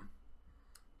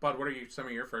 Bud, what are some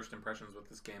of your first impressions with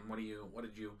this game? What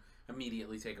did you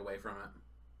immediately take away from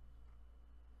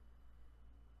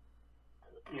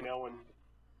it? You know, when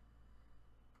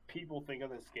people think of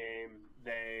this game,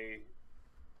 they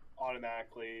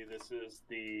automatically, this is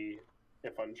the,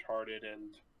 if Uncharted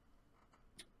and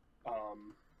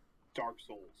Dark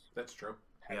Souls. That's true.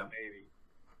 Had a baby,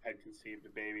 had conceived a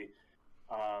baby.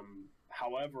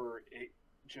 However,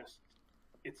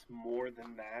 it's more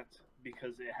than that,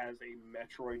 because it has a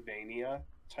Metroidvania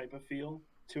type of feel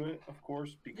to it, of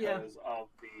course, because of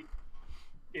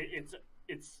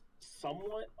it's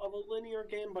somewhat of a linear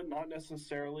game, but not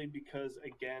necessarily, because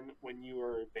again, when you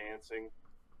are advancing,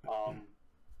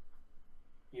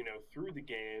 you know, through the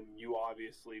game, you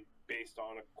obviously, based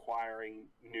on acquiring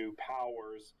new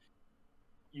powers,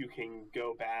 you can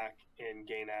go back and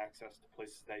gain access to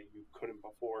places that you couldn't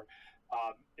before.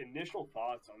 Initial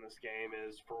thoughts on this game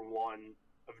is, for one,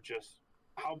 of just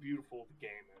how beautiful the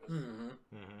game is. Mm-hmm.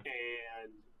 Mm-hmm.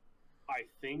 And I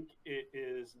think it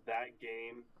is that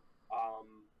game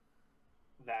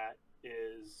that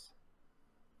is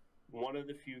one of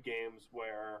the few games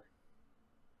where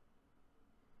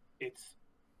it's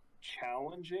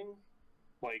challenging,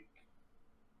 like,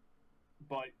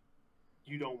 but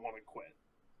you don't want to quit.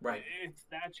 Right. It's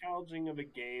that challenging of a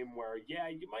game where, yeah,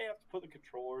 you might have to put the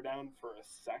controller down for a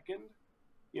second,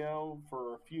 you know,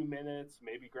 for a few minutes,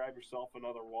 maybe grab yourself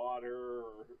another water,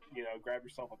 or, you know, grab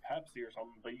yourself a Pepsi or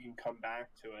something, but you can come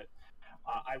back to it.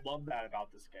 I love that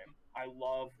about this game. I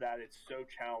love that it's so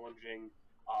challenging.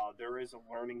 There is a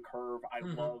learning curve. I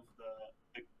love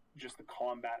just the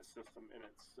combat system in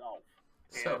itself.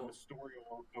 And the story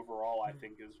overall, I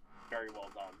think, is very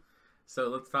well done. So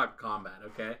let's talk combat,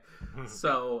 okay?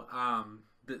 So,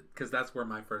 because that's where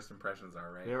my first impressions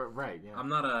are, right? Yeah, right. Yeah. I'm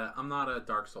not a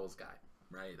Dark Souls guy,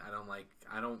 right?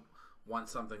 I don't want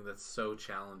something that's so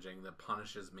challenging that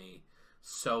punishes me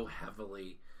so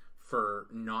heavily for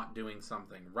not doing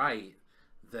something right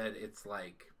that it's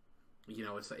like, you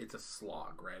know, it's a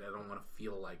slog, right? I don't want to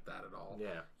feel like that at all.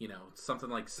 Yeah. You know, something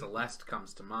like Celeste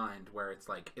comes to mind, where it's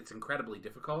like, it's incredibly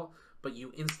difficult, but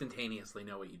you instantaneously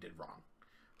know what you did wrong.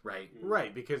 Right?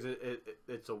 Right, because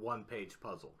it's a one-page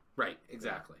puzzle. Right,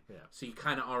 exactly. Yeah. So you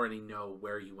kind of already know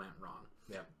where you went wrong.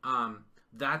 Yeah.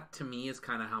 That, to me, is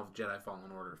kind of how Jedi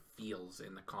Fallen Order feels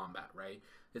in the combat, right?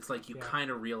 It's like you kind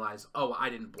of realize, oh, I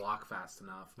didn't block fast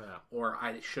enough, or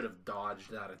I should have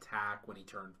dodged that attack when he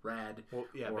turned red. Well,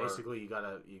 yeah, basically you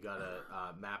gotta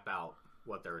map out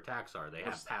what their attacks are. They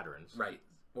have patterns. Right,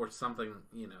 or something,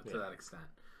 you know, to that extent.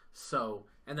 So,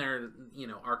 and their, you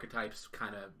know, archetypes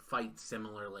kind of fight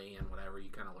similarly and whatever. You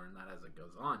kind of learn that as it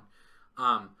goes on.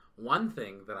 One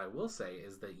thing that I will say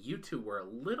is that you two were a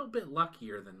little bit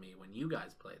luckier than me when you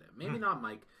guys played it. Maybe not,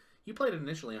 Mike. You played it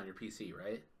initially on your PC,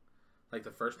 right? Like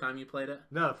the first time you played it?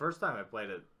 No, the first time I played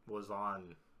it was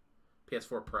on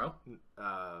PS4 Pro?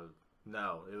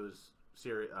 No, it was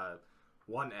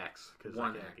One X.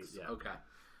 One X. Yeah. Okay.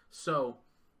 So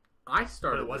I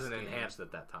started. But it wasn't enhanced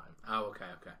at that time. Oh,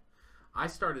 okay. I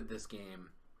started this game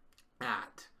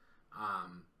at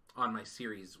on my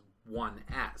Series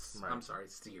 1S. Right. I'm sorry,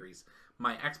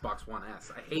 my Xbox One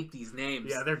S. I hate these names.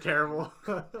 Yeah, they're terrible.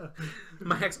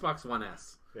 My Xbox One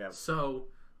S. Yeah. So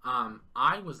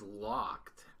I was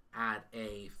locked at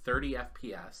a 30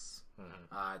 FPS,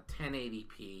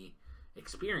 1080p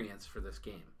experience for this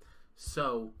game.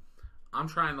 So I'm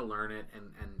trying to learn it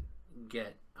and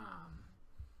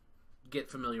get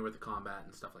familiar with the combat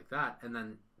and stuff like that. And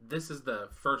then this is the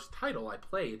first title I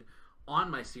played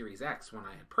on my Series X when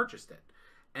I had purchased it.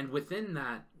 And within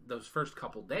those first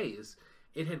couple days,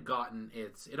 it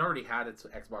already had its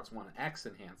Xbox One X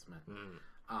enhancement.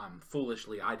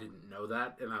 Foolishly, I didn't know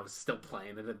that, and I was still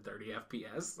playing it at 30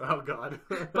 FPS. Oh God!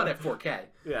 But at 4K.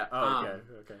 Yeah. Oh,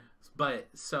 okay. But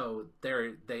so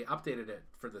they updated it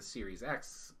for the Series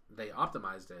X. They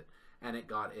optimized it, and it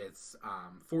got its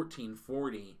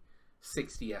 1440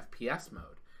 60 FPS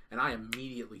mode. And I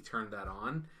immediately turned that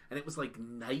on, and it was like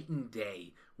night and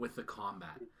day with the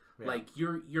combat. Yeah. Like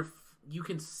you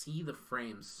can see the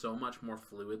frames so much more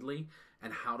fluidly,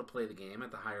 and how to play the game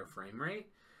at the higher frame rate.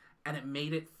 And it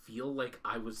made it feel like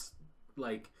I was,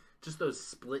 like, just those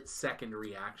split-second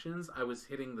reactions, I was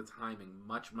hitting the timing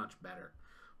much, much better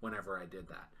whenever I did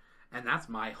that. And that's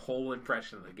my whole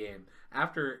impression of the game.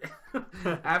 After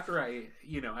I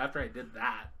did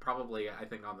that, probably I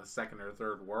think on the second or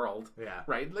third world, Yeah.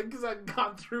 right? Like, because I've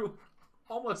gone through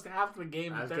almost half the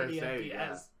game at 30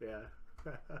 FPS. Yeah.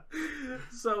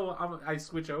 So I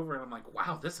switch over and I'm like,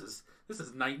 wow, this is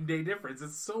night and day difference.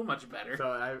 It's so much better. So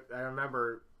I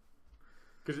remember,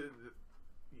 because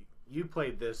you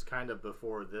played this kind of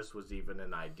before this was even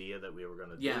an idea that we were going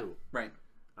to do. Right.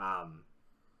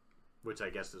 Which I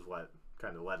guess is what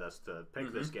kind of led us to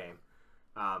pick this game.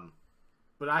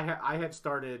 But I had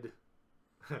started,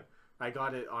 I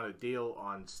got it on a deal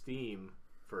on Steam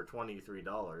for $23.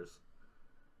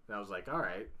 And I was like, all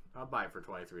right, I'll buy it for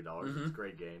 $23. It's a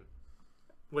great game.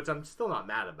 Which I'm still not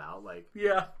mad about. Like,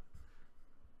 Yeah.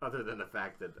 other than the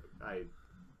fact that I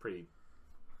pretty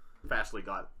fastly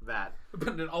got that.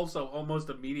 But it also almost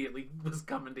immediately was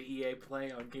coming to EA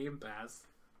Play on Game Pass.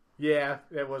 Yeah,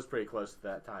 it was pretty close to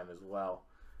that time as well.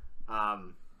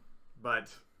 But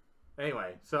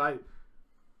anyway, so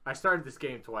I started this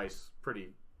game twice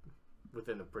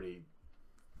within a pretty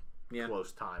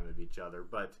close time of each other.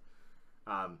 But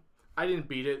I didn't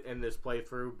beat it in this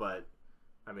playthrough, but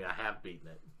I mean, I have beaten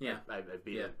it. Yeah. I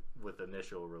beat it with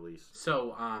initial release.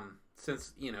 So,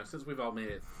 since we've all made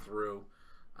it through,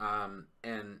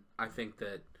 and I think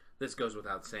that this goes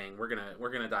without saying, we're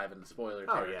gonna dive into spoiler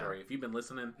territory. Yeah. If you've been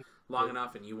listening long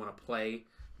enough and you want to play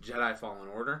Jedi Fallen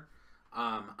Order,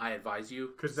 I advise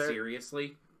you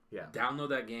seriously, download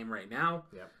that game right now.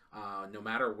 Yeah. No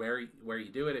matter where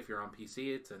you do it, if you're on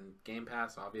PC, it's in Game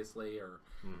Pass, obviously, or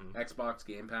Xbox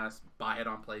Game Pass. Buy it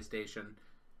on PlayStation.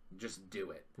 Just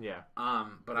do it. Yeah.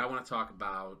 But I want to talk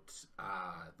about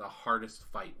the hardest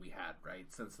fight we had, right?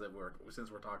 Since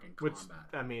we're talking combat.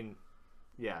 I mean,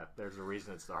 yeah, there's a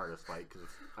reason it's the hardest fight because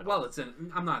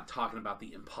I'm not talking about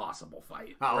the impossible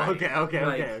fight. Oh, right?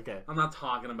 Okay. I'm not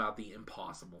talking about the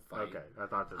impossible fight. Okay, I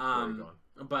thought that's where you're going.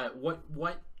 But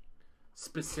what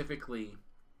specifically,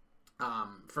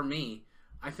 for me,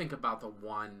 I think about the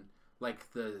one,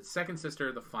 like the second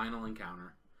sister, the final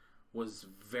encounter was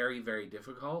very, very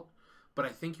difficult, but I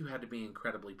think you had to be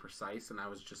incredibly precise, and I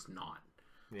was just not.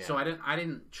 Yeah. So I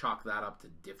didn't chalk that up to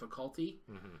difficulty.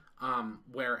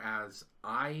 Whereas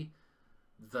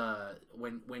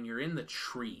when you're in the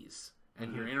trees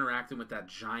and you're interacting with that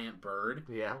giant bird,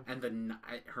 and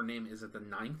her name is it the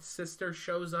ninth sister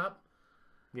shows up,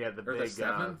 the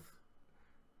seventh.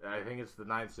 I think it's the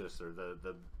ninth sister.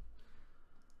 The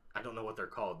I don't know what they're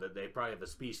called. They probably have a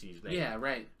species name. Yeah,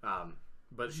 right.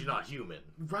 But she's not human.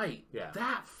 Right. Yeah.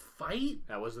 That fight.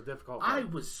 That was a difficult fight. I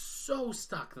was so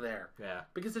stuck there. Yeah.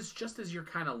 Because it's just as you're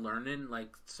kind of learning, like,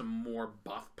 some more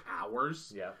buff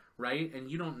powers. Yeah. Right? And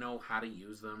you don't know how to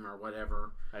use them or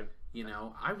whatever. I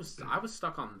was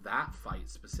stuck on that fight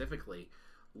specifically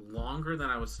longer than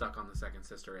I was stuck on the second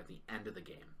sister at the end of the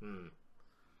game.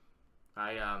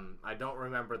 I don't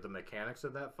remember the mechanics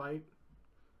of that fight,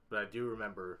 but I do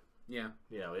remember. Yeah.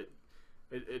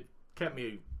 It kept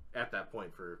me at that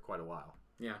point for quite a while.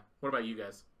 Yeah. What about you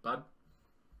guys? Bud?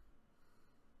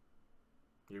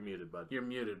 You're muted, Bud. You're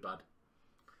muted, Bud.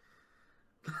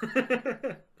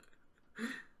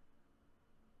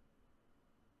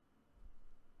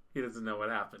 He doesn't know what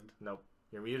happened. Nope.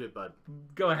 You're muted, Bud.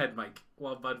 Go ahead, Mike,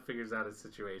 while Bud figures out his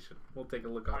situation. We'll take a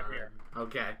look on our end.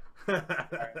 Okay.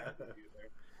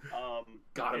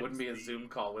 God, it wouldn't be a Zoom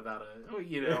call without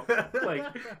like,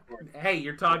 hey,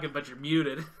 you're talking, but you're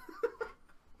muted.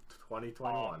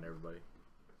 2021, everybody.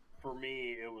 For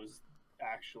me, it was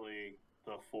actually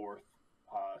the fourth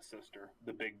sister,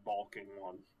 the big bulking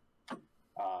one,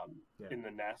 in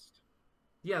the nest.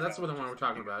 Yeah, that's the one we're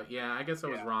talking about. Yeah, I guess I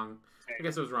was wrong. I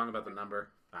guess I was wrong about the number.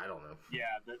 I don't know.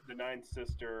 Yeah, the ninth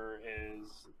sister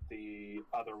is the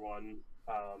other one,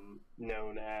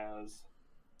 known as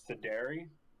Sideri.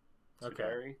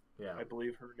 Okay. Yeah. I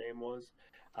believe her name was.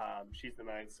 She's the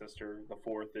ninth sister. The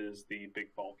fourth is the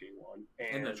big bulking one.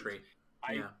 And in the tree.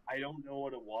 I don't know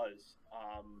what it was.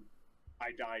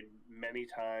 I died many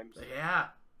times. Yeah.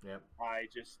 Yep. I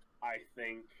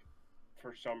think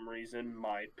for some reason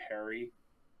my parry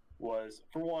was,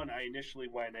 for one, I initially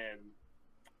went in,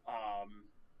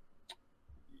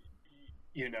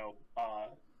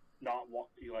 not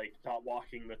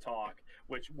walking the talk,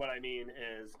 which what I mean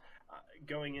is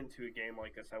going into a game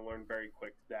like this, I learned very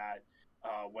quick that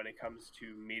when it comes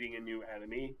to meeting a new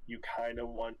enemy, you kind of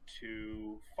want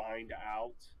to find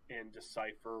out and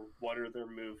decipher what are their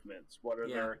movements, what are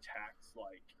their attacks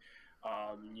like.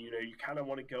 You kind of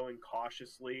want to go in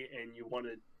cautiously, and you want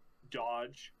to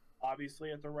dodge,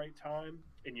 obviously, at the right time,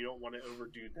 and you don't want to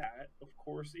overdo that, of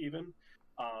course, even.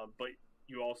 But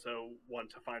you also want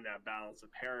to find that balance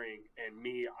of parrying. And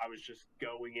me, I was just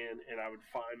going in, and I would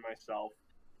find myself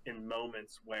in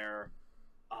moments where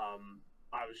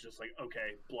I was just like,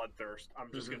 okay, bloodthirst.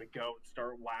 I'm just gonna go and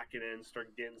start whacking in,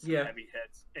 start getting some heavy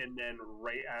hits, and then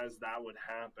right as that would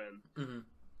happen,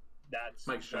 that's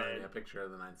Mike's showing when me a picture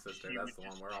of the Ninth Sister. That's the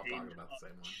one we're all talking about the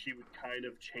same one. She would kind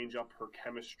of change up her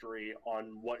chemistry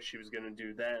on what she was gonna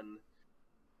do then,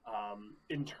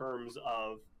 in terms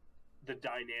of the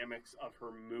dynamics of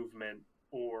her movement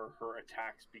or her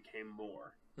attacks became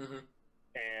more.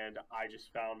 And I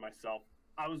just found myself,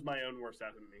 I was my own worst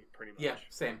enemy, pretty much. Yeah,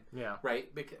 same. Yeah. Right?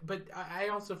 But I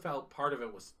also felt part of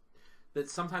it was that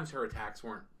sometimes her attacks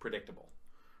weren't predictable.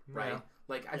 Right? Yeah.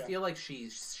 Like, I feel like she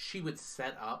would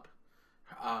set up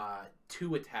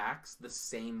 2 attacks the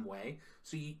same way.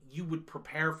 So you would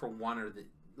prepare for one or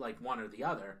the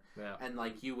other. Yeah. And,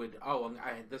 like, you would,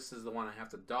 this is the one I have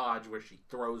to dodge where she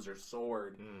throws her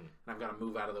sword. And I've got to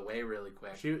move out of the way really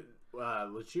quick.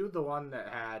 Was she the one that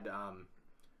had...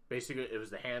 basically, it was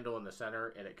the handle in the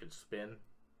center, and it could spin.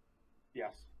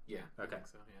 Yes. Yeah. Okay. I think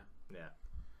so. Yeah. Yeah.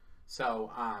 So,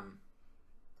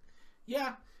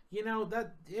 yeah,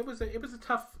 that it was a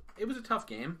tough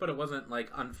game, but it wasn't like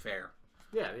unfair.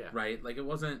 Yeah. Yeah. Right. Like it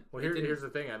wasn't. Well, here's the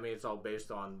thing. I mean, it's all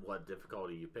based on what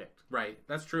difficulty you picked. Right.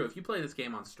 That's true. If you play this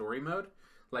game on story mode,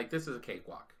 like this is a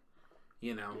cakewalk.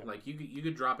 Like you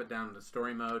could drop it down to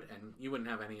story mode, and you wouldn't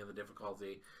have any of the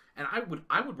difficulty. And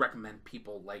I would recommend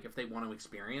people, like, if they want to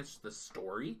experience the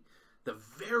story, the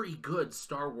very good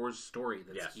Star Wars story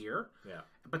that's here,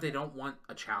 but they don't want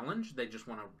a challenge, they just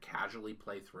want to casually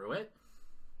play through it,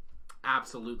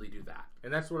 absolutely do that.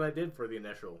 And that's what I did for the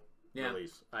initial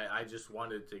release. I just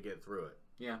wanted to get through it.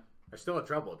 Yeah. I still had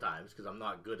trouble at times because I'm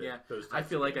not good at those types I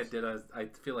feel of like games. I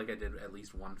feel like I did at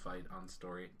least one fight on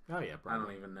story. Oh, yeah, probably. I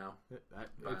don't even know.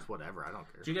 It's whatever. I don't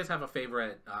care. Do you guys have a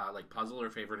favorite like puzzle or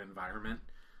favorite environment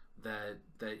that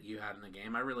you had in the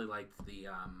game? I really liked the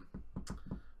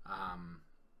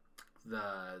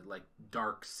like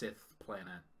dark Sith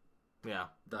planet. Yeah.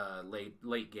 The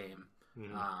late game.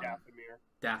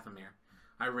 Dathomir.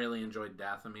 I really enjoyed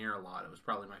Dathomir a lot. It was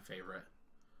probably my favorite.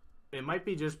 It might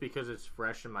be just because it's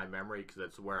fresh in my memory because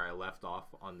that's where I left off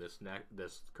on this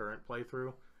current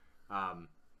playthrough.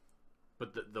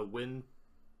 But the wind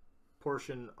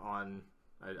portion on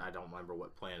I don't remember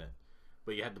what planet,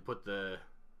 but you had to put the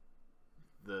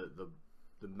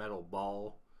metal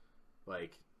ball,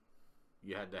 like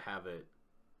you had to have it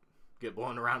get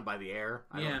blown around by the air.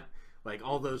 Like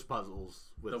all those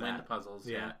puzzles with the wind puzzles.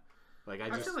 Yeah. Like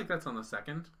I feel like that's on the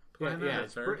second planet. Yeah,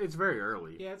 it's very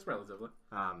early. Yeah, it's relatively.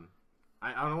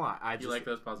 I don't know why. You like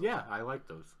those puzzles? Yeah, I like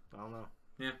those. I don't know.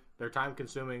 Yeah. They're time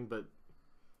consuming, but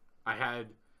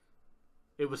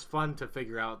it was fun to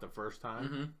figure out the first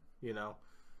time, Then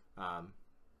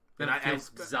it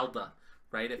feels Zelda,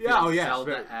 right? It feels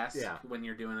Zelda-esque when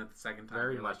you're doing it the second time.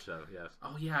 Very much so, yes.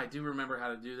 Oh, yeah, I do remember how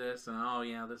to do this, and oh,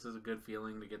 yeah, this is a good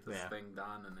feeling to get this thing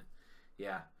done. And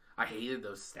I hated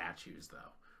those statues,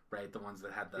 though, right? The ones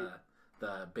that had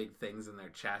the big things in their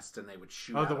chest and they would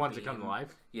shoot out the ones that come to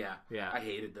life? Yeah. I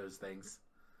hated those things.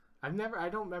 I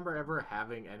don't remember ever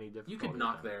having any difficulty. You could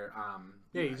knock their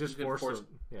you just force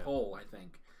pull, I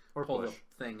think. Or pull push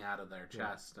the thing out of their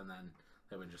chest and then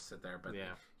they would just sit there. But you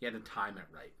had to time it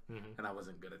right. And I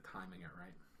wasn't good at timing it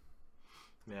right.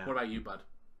 Yeah. What about you, bud?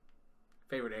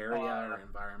 Favorite area or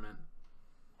environment?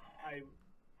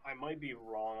 I might be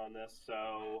wrong on this,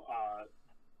 so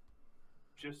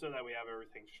just so that we have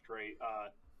everything straight,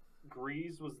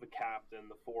 Grease was the captain,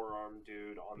 the four-armed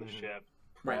dude on the ship.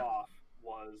 Prof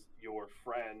was your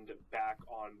friend back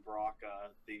on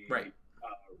Braca, the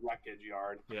wreckage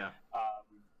yard. Yeah.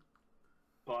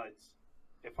 But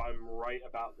if I'm right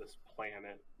about this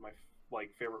planet, my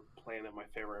favorite planet, my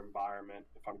favorite environment,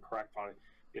 if I'm correct on it,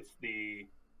 it's the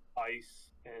ice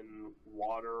and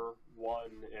water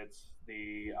one. It's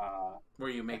the where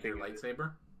you make your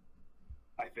lightsaber.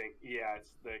 I think,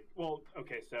 it's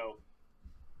so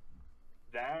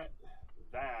that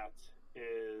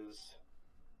is,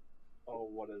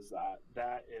 what is that?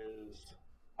 That is,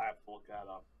 I have to look that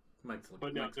up.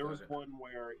 But no, there was one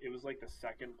where it was like the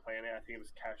second planet, I think it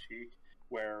was Kashyyyk,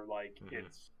 where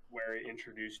it's where it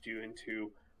introduced you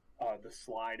into the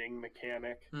sliding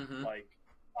mechanic,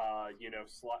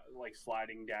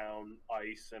 sliding down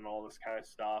ice and all this kind of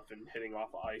stuff and hitting off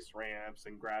ice ramps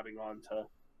and grabbing onto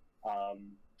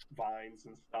vines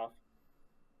and stuff.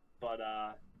 But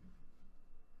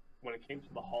when it came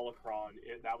to the holocron,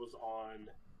 that was on,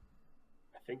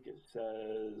 I think it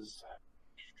says,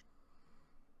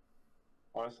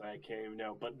 honestly I can't even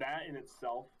know, but that in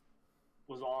itself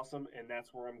was awesome, and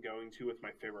that's where I'm going to with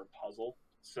my favorite puzzle.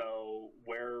 So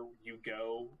where you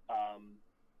go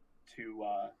to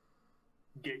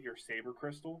get your saber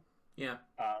crystal, Yeah.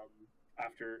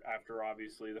 after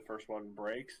obviously the first one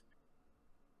breaks,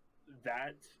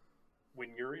 that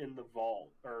when you're in the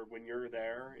vault, or when you're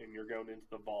there and you're going into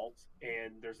the vault,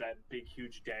 and there's that big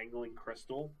huge dangling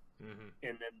crystal, and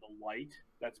then the light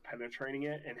that's penetrating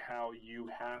it, and how you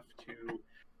have to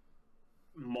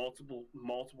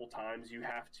multiple times you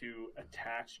have to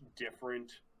attach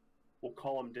different, we'll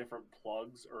call them different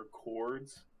plugs or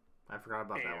cords. I forgot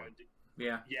about that one.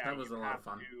 Yeah, that was a lot of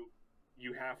fun.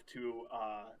 You have to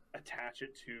attach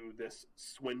it to this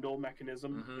swindle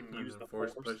mechanism and use the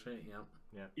force. Push it,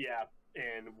 Yeah,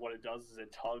 and what it does is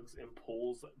it tugs and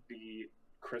pulls the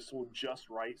crystal just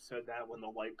right, so that when the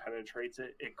light penetrates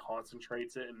it, it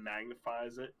concentrates it and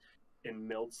magnifies it and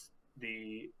melts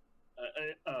the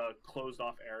closed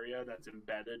off area that's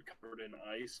embedded, covered in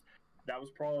ice. That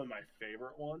was probably my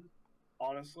favorite one,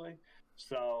 honestly.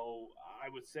 So I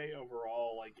would say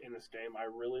overall, like, in this game, I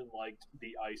really liked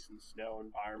the ice and snow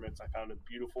environments. I found it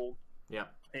beautiful. Yeah.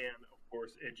 And of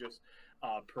course, it just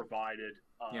provided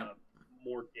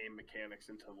more game mechanics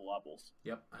into the levels.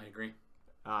 Yep, I agree.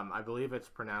 I believe it's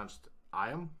pronounced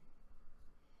Iam.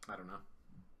 I don't know.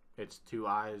 It's 2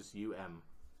 I's U-M.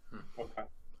 Okay.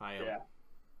 Iam. Yeah.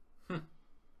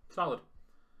 Solid.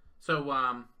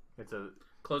 So, It's a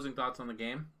closing thoughts on the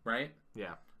game, right?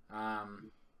 yeah.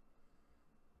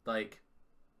 Like,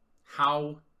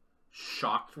 how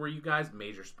shocked were you guys?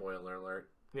 Major spoiler alert.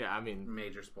 Yeah, I mean,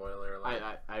 Major spoiler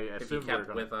alert. I If you assume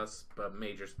kept with us, but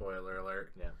major spoiler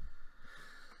alert. Yeah.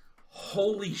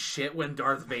 Holy shit! When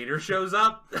Darth Vader shows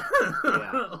up,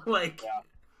 Yeah. like,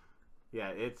 Yeah,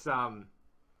 it's not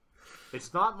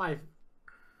my,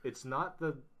 it's not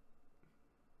the.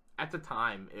 At the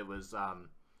time, it was a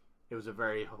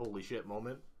very holy shit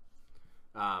moment.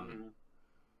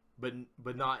 But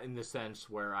not in the sense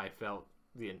where I felt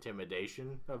the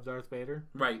intimidation of Darth Vader.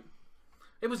 right?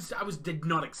 It was. Did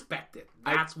not expect it.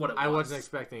 That's what it was. I wasn't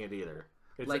expecting it either.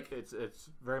 It's Like- it's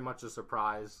very much a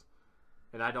surprise,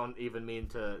 and I don't even mean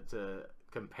to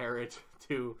compare it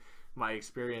to my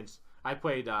experience. I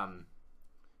played oh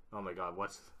my god,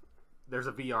 there's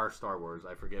a VR Star Wars.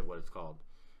 I forget what it's called.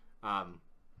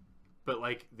 But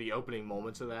like the opening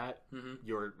moments of that,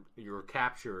 you're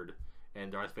captured,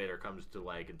 and Darth Vader comes to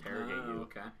like interrogate you.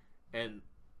 Okay. And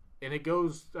it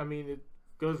goes. I mean, it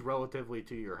goes relative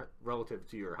to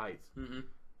your height.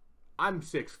 I'm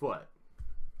 6 foot.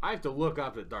 I have to look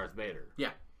up at Darth Vader.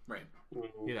 Yeah. Right.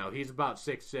 You know, he's about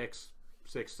 6'6",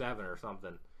 6'7", or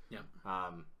something. Yeah.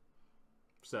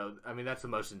 So I mean, that's the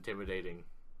most intimidating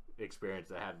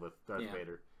experience I had with Darth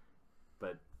Vader.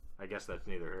 But I guess that's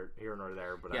neither here nor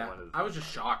there. But Yeah. I was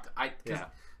just shocked.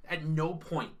 At no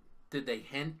point did they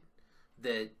hint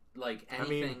that like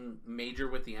anything major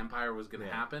with the Empire was going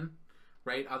to happen,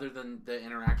 right? Other than the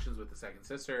interactions with the second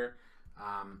sister,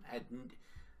 at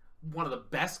one of the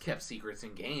best kept secrets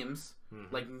in games.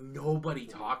 Like nobody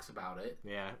talks about it.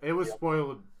 Yeah, it was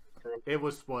spoiled. It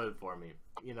was spoiled for me.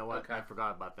 You know what? Okay. I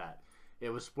forgot about that. It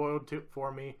was spoiled for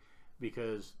me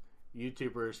because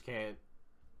YouTubers can't,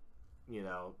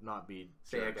 not be.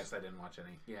 See, I jerks. guess I didn't watch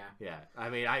any. Yeah. Yeah, I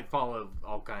mean, I follow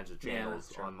all kinds of channels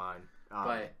that's true. on mine.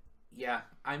 But yeah,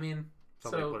 I mean,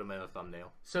 somebody put them in a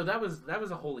thumbnail. So that was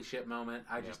a holy shit moment.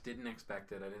 I just didn't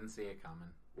expect it. I didn't see it coming.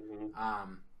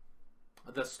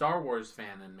 The Star Wars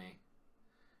fan in me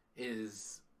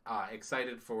is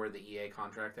excited for the EA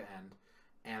contract to end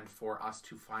and for us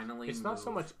to finally. It's not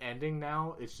so much ending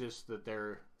now. It's just that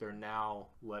they're now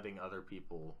letting other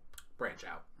people branch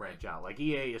out. Like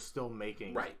EA is still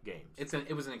making games.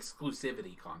 It was an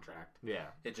exclusivity contract. Yeah.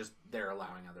 It just they're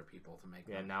allowing other people to make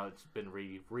them. Yeah, now it's been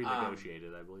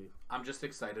renegotiated, I believe. I'm just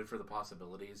excited for the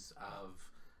possibilities of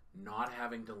not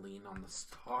having to lean on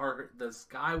the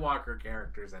Skywalker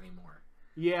characters anymore.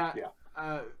 Yeah.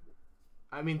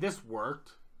 I mean, this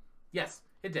worked. Yes,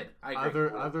 it did. I agree.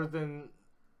 Other than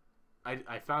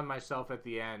I found myself at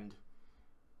the end,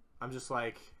 I'm just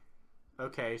like,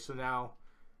 okay, so now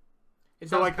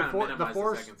So like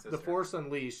the Force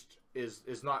Unleashed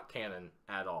is not canon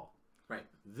at all. Right.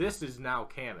 This is now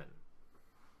canon.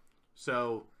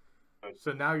 So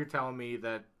now you're telling me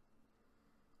that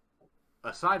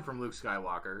aside from Luke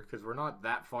Skywalker, because we're not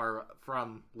that far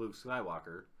from Luke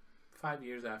Skywalker, 5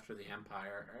 years after the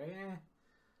Empire,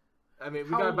 I mean,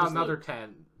 we How got old about was another Luke?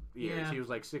 10 years. Yeah. He was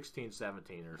like 16,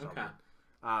 17 or something.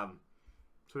 Okay.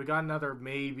 So we got another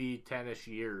maybe 10-ish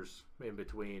years in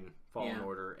between Fallen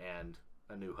Order and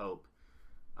A New Hope.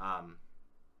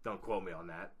 Don't quote me on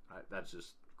that. That's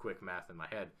just quick math in my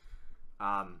head.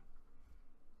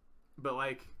 But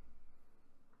like,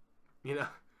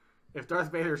 if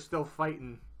Darth Vader's still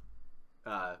fighting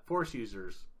Force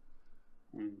users,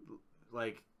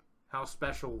 like, how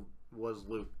special was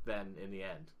Luke then in the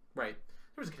end? Right.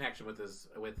 There was a connection with his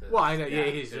well, I know, yeah,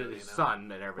 dad, he's too, his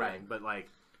son and everything, Right. but like,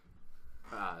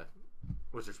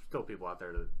 which there's still people out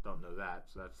there that don't know that,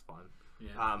 so that's fun.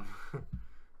 Yeah.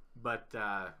 But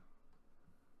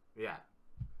yeah,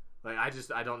 like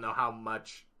I don't know how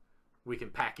much we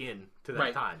can pack in to that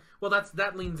Right. time. Well,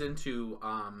 that leans into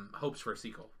hopes for a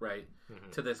sequel, right? Mm-hmm.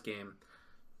 To this game.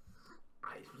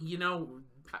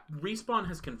 Respawn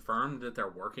has confirmed that they're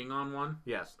working on one.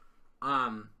 Yes,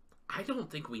 I don't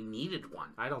think we needed one.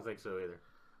 I don't think so either.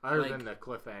 Other Like- than the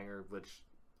cliffhanger, which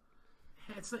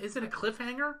Is it a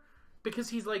cliffhanger? Because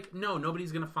he's like, no,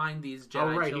 nobody's gonna find these Jedi oh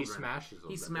right, children. he smashes them.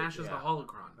 He smashes the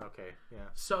holocron. Okay, yeah.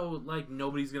 So like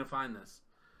nobody's gonna find this.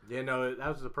 Yeah, no, that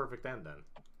was the perfect end then.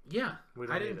 Yeah, We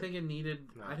don't I didn't need think it needed.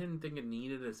 No. I didn't think it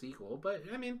needed a sequel. But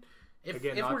I mean, if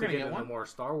Again, if not we're to gonna get get into one, more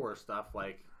Star Wars stuff,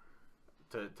 like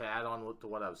to add on to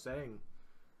what I was saying,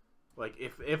 like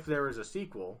if there is a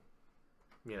sequel,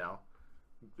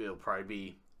 it'll probably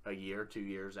be a year, 2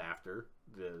 years after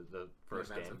the first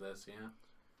events game. of this,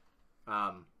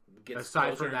 yeah. Gets Aside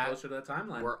closer from and that, closer to that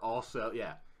timeline.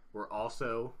 we're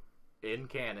also in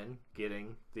canon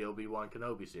getting the Obi-Wan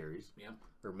Kenobi series, Yep.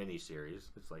 or mini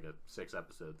series. It's like a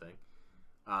 6-episode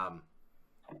thing,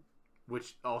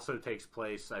 which also takes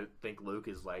place. I think Luke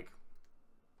is like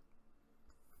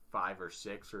 5 or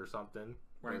 6 or something.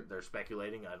 Right. They're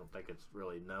speculating. I don't think it's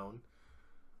really known,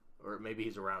 or maybe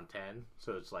he's around 10.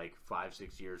 So it's like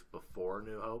 5-6 years before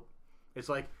New Hope. It's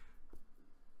like,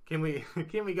 can we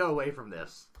go away from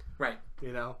this? Right.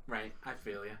 Right. I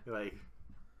feel you. Like,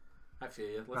 I feel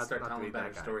you. Not- Let's start not to telling be that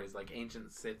better guy. stories, like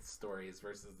ancient Sith stories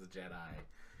versus the Jedi.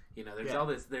 There's Yeah. all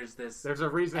this. There's this. there's a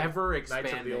reason ever Knights of the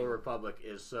expanding. Old Republic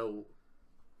is so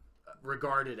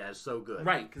regarded as so good.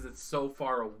 Right, because it's so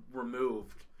far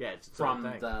removed Yeah, it's its own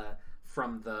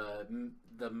from thing.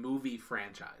 the movie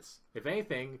franchise. If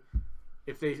anything,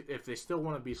 if they still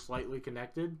want to be slightly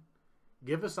connected,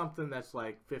 give us something that's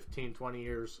like 15, 20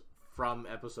 years from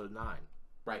Episode 9.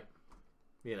 Right.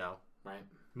 Right.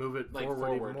 Move it Like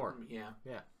forward even more. Yeah.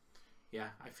 Yeah. Yeah.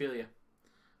 I feel you.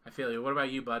 What about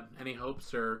you, bud? Any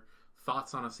hopes or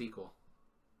thoughts on a sequel?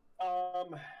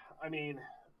 I mean,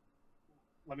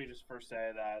 let me just first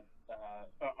say that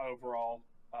overall,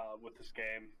 with this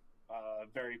game,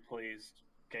 very pleased.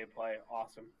 Gameplay,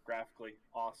 awesome. Graphically,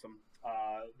 awesome.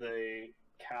 The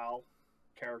Cal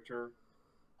character,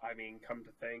 I mean, come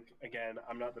to think, again,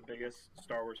 I'm not the biggest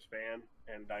Star Wars fan,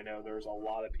 and I know there's a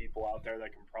lot of people out there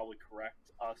that can probably correct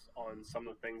us on some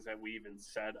of the things that we even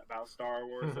said about Star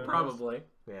Wars. in this. Probably.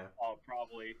 Yeah.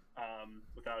 Probably,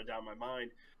 without a doubt in my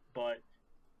mind. But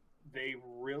they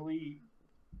really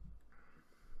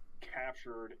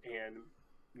captured and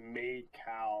made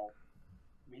Cal.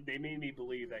 They made me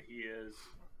believe that he is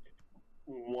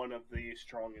one of the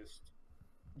strongest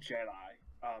Jedi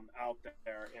out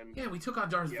there. And Yeah, we took on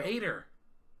Darth Yeah. Vader.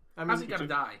 I How's he mean, got to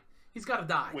die? He's got to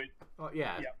die. with,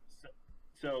 yeah.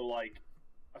 So like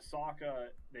Ahsoka,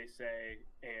 they say,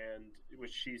 and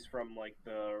which she's from like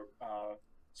the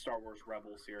Star Wars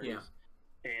Rebel series,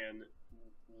 Yeah. and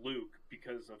Luke,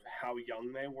 because of how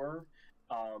young they were,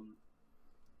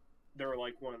 they're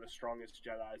like one of the strongest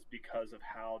Jedis because of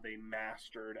how they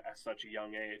mastered at such a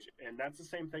young age, and that's the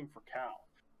same thing for Cal.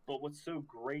 But what's so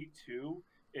great too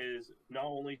is not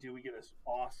only do we get this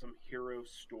awesome hero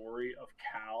story of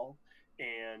Cal,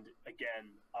 and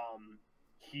again,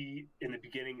 he in the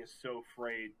beginning is so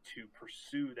afraid to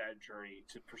pursue that journey,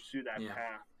 to pursue that Yeah.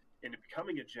 path into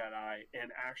becoming a Jedi,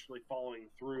 and actually following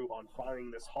through on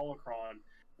finding this holocron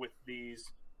with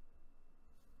these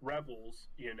rebels,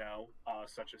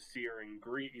 such as Seer and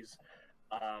Grease,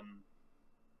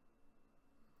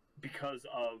 because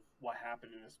of what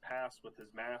happened in his past with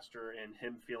his master and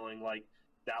him feeling like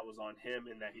that was on him,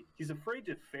 and that he's afraid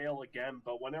to fail again.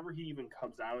 But whenever he even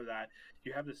comes out of that,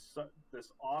 you have this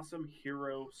awesome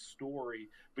hero story,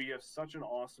 but you have such an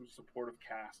awesome supportive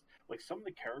cast. Like some of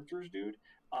the characters, dude.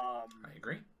 I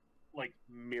agree. Like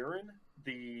Mirren,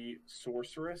 the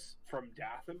sorceress from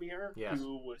Dathomir, Yes.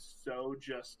 who was so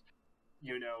just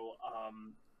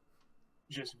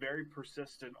very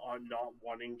persistent on not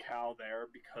wanting Cal there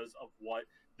because of what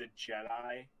the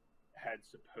Jedi had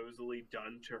supposedly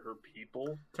done to her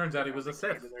people. Turns out he was a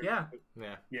Sith. Yeah.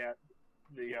 Yeah.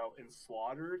 And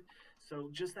slaughtered. So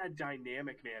just that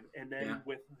dynamic, man. And then Yeah.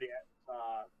 with the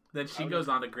Then she I goes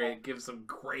would- on to give some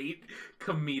great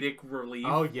comedic relief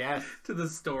Oh yes. to the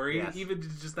story. Yes. Even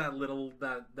just that little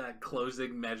that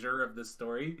closing measure of the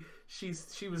story. She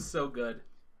was so good.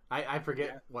 I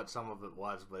forget what some of it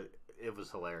was, but it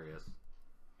was hilarious.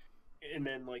 And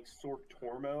then, like, Sork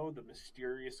Tormo, the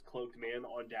mysterious cloaked man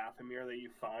on Dathomir that you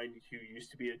find who used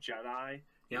to be a Jedi.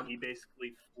 Yep. He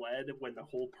basically fled when the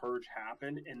whole purge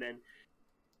happened. And then,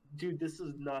 dude, this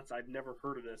is nuts. I've never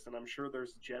heard of this. And I'm sure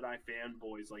there's Jedi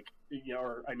fanboys, like, you know,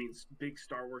 or, I mean, big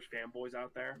Star Wars fanboys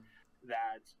out there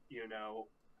that, you know,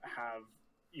 have,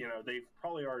 you know, they've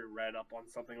probably already read up on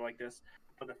something like this.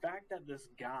 But the fact that this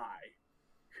guy,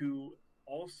 who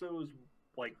also is,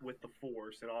 like, with the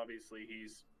Force, and obviously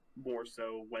he's more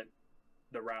so went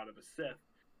the route of a Sith,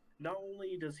 not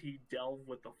only does he delve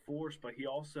with the Force, but he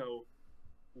also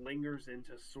lingers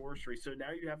into sorcery. So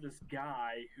now you have this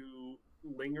guy who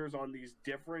lingers on these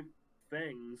different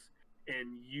things,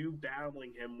 and you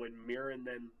battling him when Mirren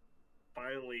then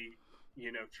finally,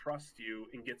 you know, trusts you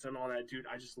and gets in on that. Dude,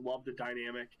 I just love the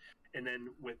dynamic. And then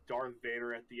with Darth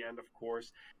Vader at the end, of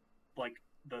course, like,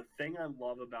 the thing I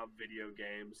love about video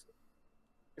games,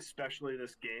 especially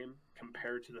this game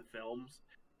compared to the films,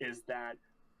 is that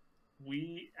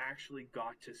we actually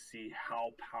got to see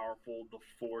how powerful the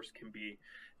Force can be.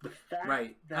 The fact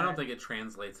Right. that, I don't think it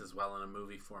translates as well in a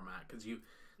movie format because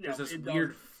there's this it weird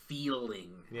doesn't.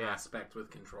 feeling aspect with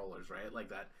controllers, right? Like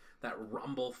that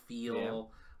rumble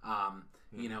feel,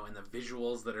 you know, and the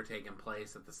visuals that are taking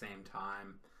place at the same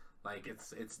time. Like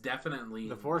it's definitely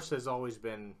the Force has always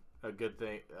been a good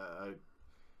thing.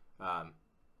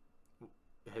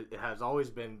 It has always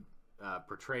been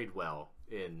portrayed well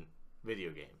in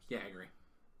video games. Yeah, I agree.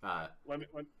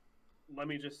 Let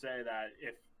me just say that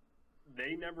if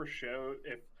they never show,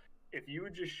 if you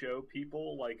would just show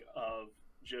people, like, of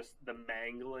just the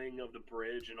mangling of the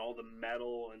bridge and all the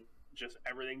metal and just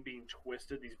everything being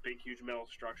twisted, these big huge metal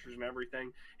structures and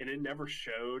everything, and it never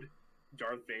showed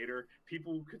Darth Vader,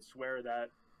 people could swear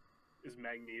that is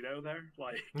Magneto there.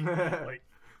 Like, like,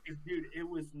 dude, it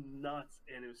was nuts,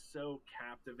 and it was so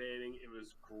captivating. It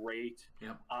was great.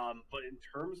 Yep. But in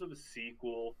terms of a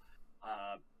sequel,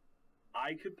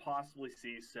 I could possibly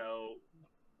see, so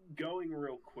going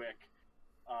real quick,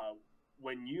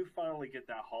 when you finally get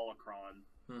that holocron,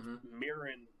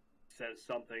 Mirren says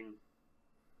something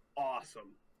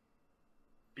awesome,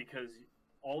 because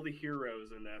all the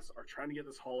heroes in this are trying to get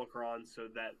this holocron so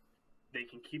that they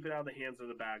can keep it out of the hands of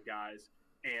the bad guys,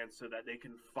 and so that they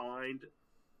can find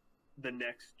the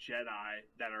next Jedi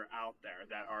that are out there,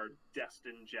 that are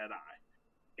destined Jedi.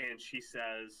 And she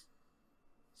says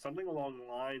something along the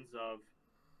lines of,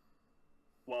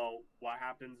 well, what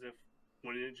happens if,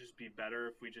 wouldn't it just be better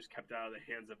if we just kept it out of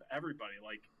the hands of everybody?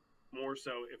 Like, more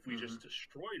so if we just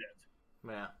destroyed it.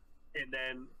 Yeah. And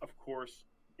then, of course,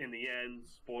 in the end,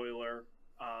 spoiler,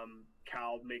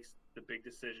 Cal makes the big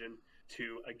decision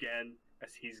to, again,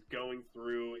 as he's going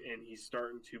through and he's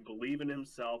starting to believe in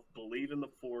himself, believe in the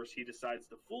Force, he decides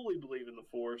to fully believe in the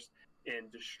Force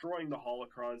and destroying the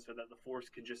holocron so that the Force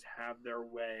can just have their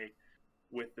way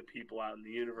with the people out in the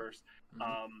universe.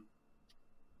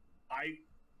 I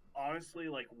honestly,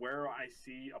 like, where I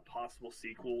see a possible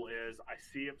sequel is I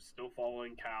see it still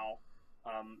following Cal.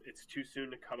 It's too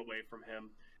soon to cut away from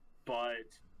him,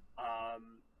 but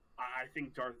I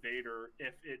think Darth Vader,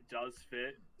 if it does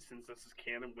fit, since this is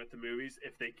canon with the movies,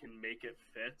 if they can make it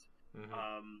fit,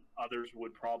 others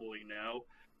would probably know.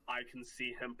 I can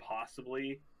see him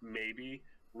possibly, maybe,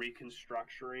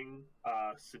 reconstructing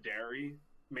Sideri,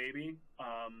 maybe,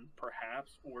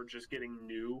 perhaps, or just getting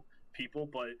new people.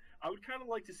 But I would kind of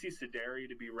like to see Sideri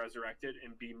to be resurrected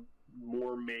and be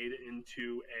more made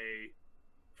into a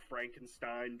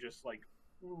Frankenstein, just like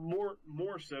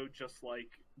more so just like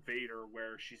Vader,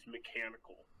 where she's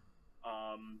mechanical.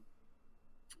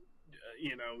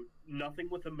 You know, nothing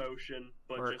with emotion,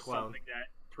 but or just something that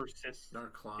persists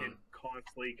and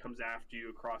constantly comes after you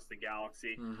across the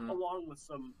galaxy, along with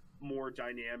some more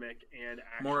dynamic and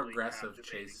actually more aggressive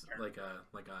chase, character.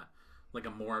 like a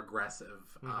more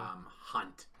aggressive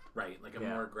hunt, right? Like a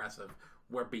more aggressive,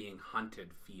 we're being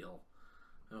hunted feel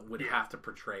would have to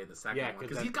portray the second one,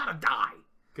 because he's gotta die.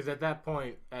 Because at that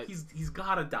point, he's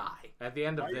gotta die. At the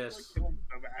end of this,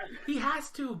 he has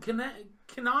to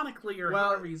canonically, or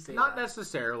however you say not that.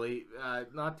 necessarily.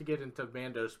 Not to get into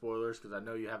Mando spoilers, because I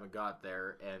know you haven't got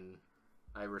there, and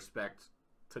I respect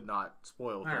to not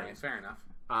spoil things. All right, fair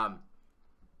enough.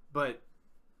 But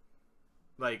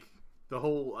like the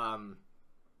whole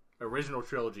original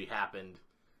trilogy happened,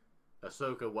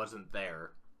 Ahsoka wasn't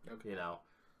there, you know,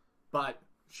 but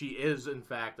she is in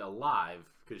fact alive.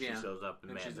 Because she shows up in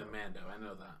Mando. She's in Mando. I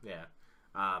know that. Yeah.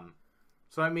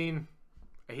 So I mean,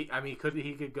 he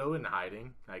could go in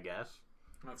hiding. I guess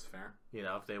that's fair. You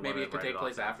know, if they maybe it could take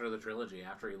place after the trilogy,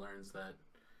 after he learns that.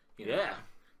 You know,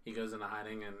 he goes into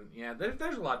hiding, and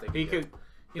there's a lot that he could.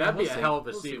 That'd be a hell of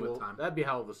a sequel. That'd be a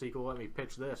hell of a sequel. Let me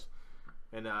pitch this.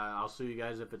 and I'll sue you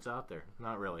guys if it's out there.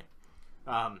 Not really.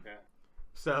 Yeah.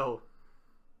 So,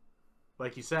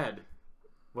 like you said,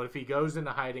 what if he goes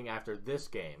into hiding after this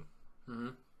game? Mm-hmm.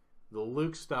 The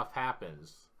Luke stuff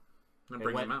happens. And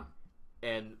bring him out.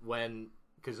 And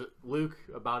because Luke,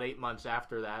 about 8 months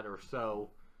after that or so,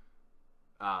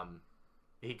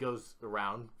 he goes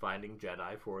around finding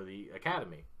Jedi for the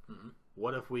Academy. Mm-hmm.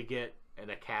 What if we get an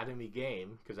Academy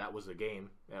game, because that was a game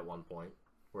at one point,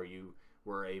 where you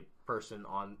were a person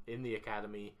in the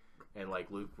Academy and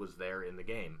like Luke was there in the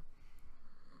game?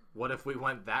 What if we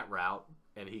went that route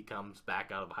and he comes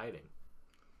back out of hiding?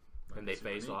 And they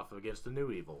face off against a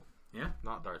new evil. Yeah.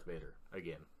 Not Darth Vader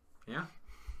again. Yeah.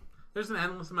 There's an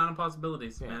endless amount of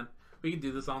possibilities, man. We could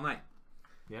do this all night.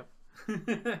 Yep.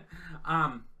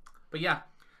 But yeah,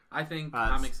 I think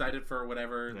I'm excited for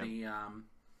whatever the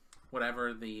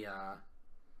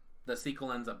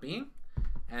sequel ends up being,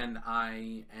 and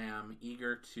I am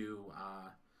eager to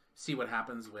see what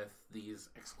happens with these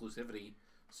exclusivity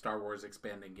Star Wars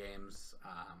expanding games,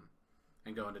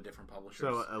 and go into different publishers.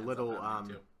 So a little,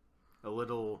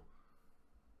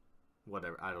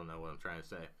 whatever. I don't know what I'm trying to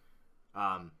say.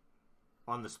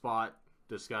 On the spot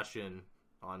discussion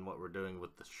on what we're doing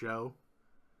with the show.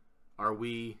 Are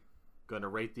we going to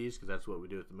rate these? Because that's what we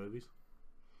do with the movies.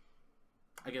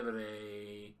 I give it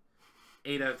a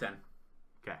 8 out of 10.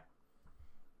 Okay.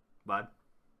 Bud?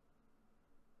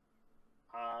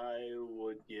 I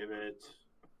would give it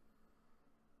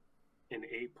an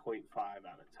 8.5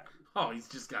 out of 10. Oh, he's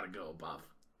just got to go above.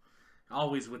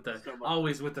 Always with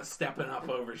the stepping up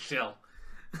over shill.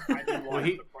 I didn't want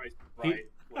the price right.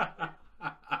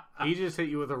 He just hit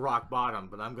you with a rock bottom,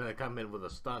 but I'm going to come in with a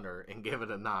stunner and give it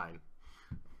a 9.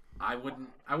 I wouldn't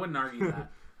argue that.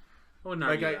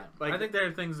 I think there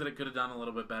are things that it could have done a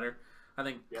little bit better. I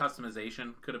think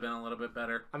customization could have been a little bit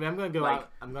better. I mean, I'm going to go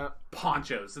out. I'm going to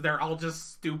ponchos. They're all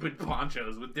just stupid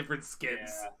ponchos with different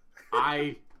skins. Yeah.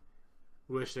 I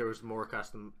wish there was more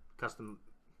custom.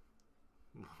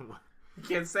 You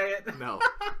can't say it. No.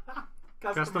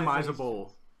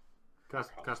 Customizable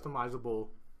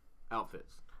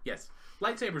outfits. Yes,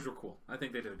 lightsabers were cool. I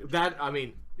think they did a good job. That, I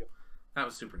mean, that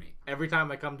was super neat. Every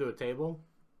time I come to a table,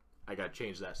 I got to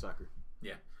change that sucker.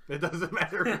 Yeah. It doesn't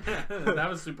matter. That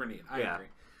was super neat. I agree.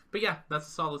 But yeah, that's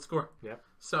a solid score. Yep.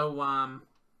 So,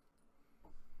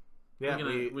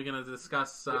 we're gonna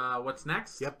discuss what's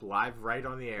next. Yep, live right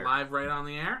on the air. Live right on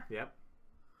the air. Yep.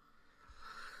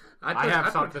 I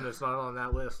have something that's not on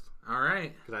that list. All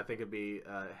right. Because I think it'd be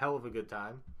a hell of a good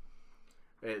time.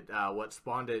 What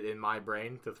spawned it in my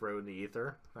brain to throw in the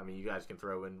ether. I mean, you guys can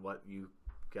throw in what you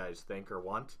guys think or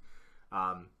want.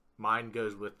 Mine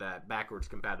goes with that backwards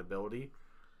compatibility,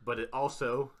 but it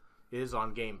also is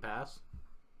on Game Pass.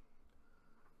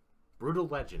 Brutal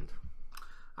Legend.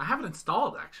 I have it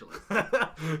installed, actually. I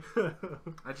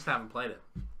just haven't played it.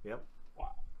 Yep.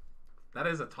 Wow. That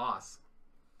is a toss.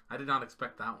 I did not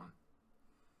expect that one.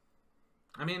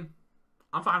 I mean,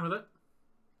 I'm fine with it.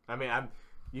 I mean,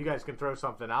 you guys can throw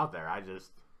something out there.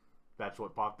 That's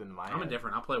what popped into my head. I'm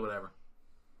indifferent. I'll play whatever.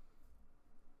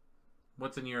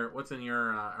 What's in your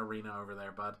arena over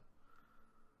there, bud?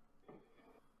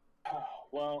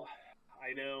 Well,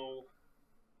 I know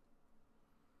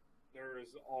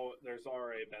there's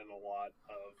already been a lot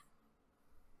of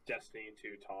Destiny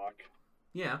 2 talk.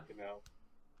 Yeah.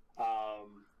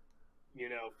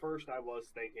 First I was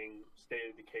thinking State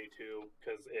of Decay 2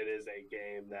 because it is a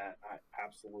game that I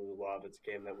absolutely love. It's a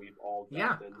game that we've all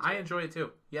delved into. I enjoy it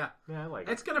too. Yeah. Yeah, I like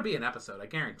it. It's going to be an episode. I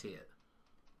guarantee it.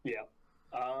 Yeah.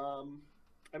 I'll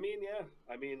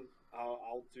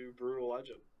do Brutal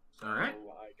Legend. So all right.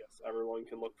 I guess everyone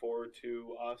can look forward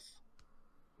to us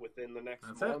within the next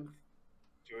month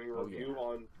doing a review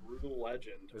on Brutal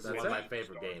Legend. This is one of my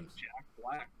favorite games. Jack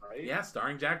Black, right? Yeah,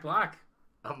 starring Jack Black.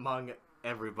 Among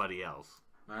everybody else.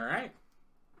 All right.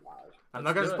 Wow. I'm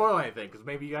not going to spoil anything because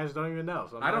maybe you guys don't even know.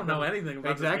 So I don't know anything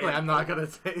about exactly. this game. I'm not going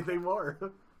to say anything more.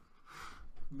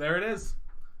 There it is.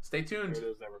 Stay tuned. There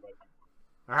it is, everybody.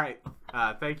 All right.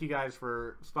 Thank you guys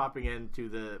for stopping in to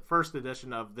the first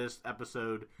edition of this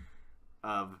episode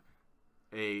of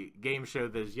a game show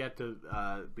that is yet to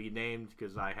be named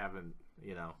because I haven't,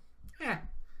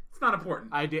 It's not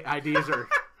important. Ideas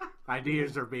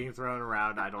are being thrown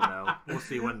around. I don't know. We'll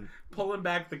see when pulling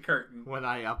back the curtain. When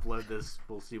I upload this,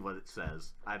 we'll see what it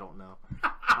says. I don't know.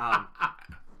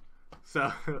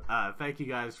 So thank you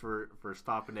guys for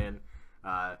stopping in.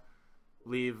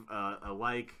 Leave a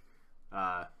like.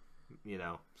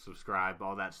 Subscribe,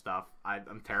 all that stuff.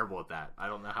 I'm terrible at that. I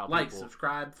don't know how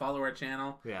subscribe, follow our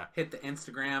channel. Yeah. Hit the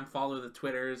Instagram, follow the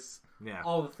Twitters, Yeah.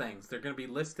 All the things. They're going to be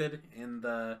listed in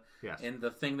the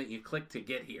thing that you click to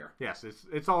get here. Yes,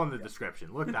 it's all in the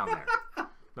description. Look down there.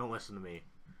 Don't listen to me.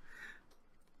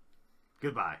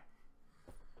 Goodbye.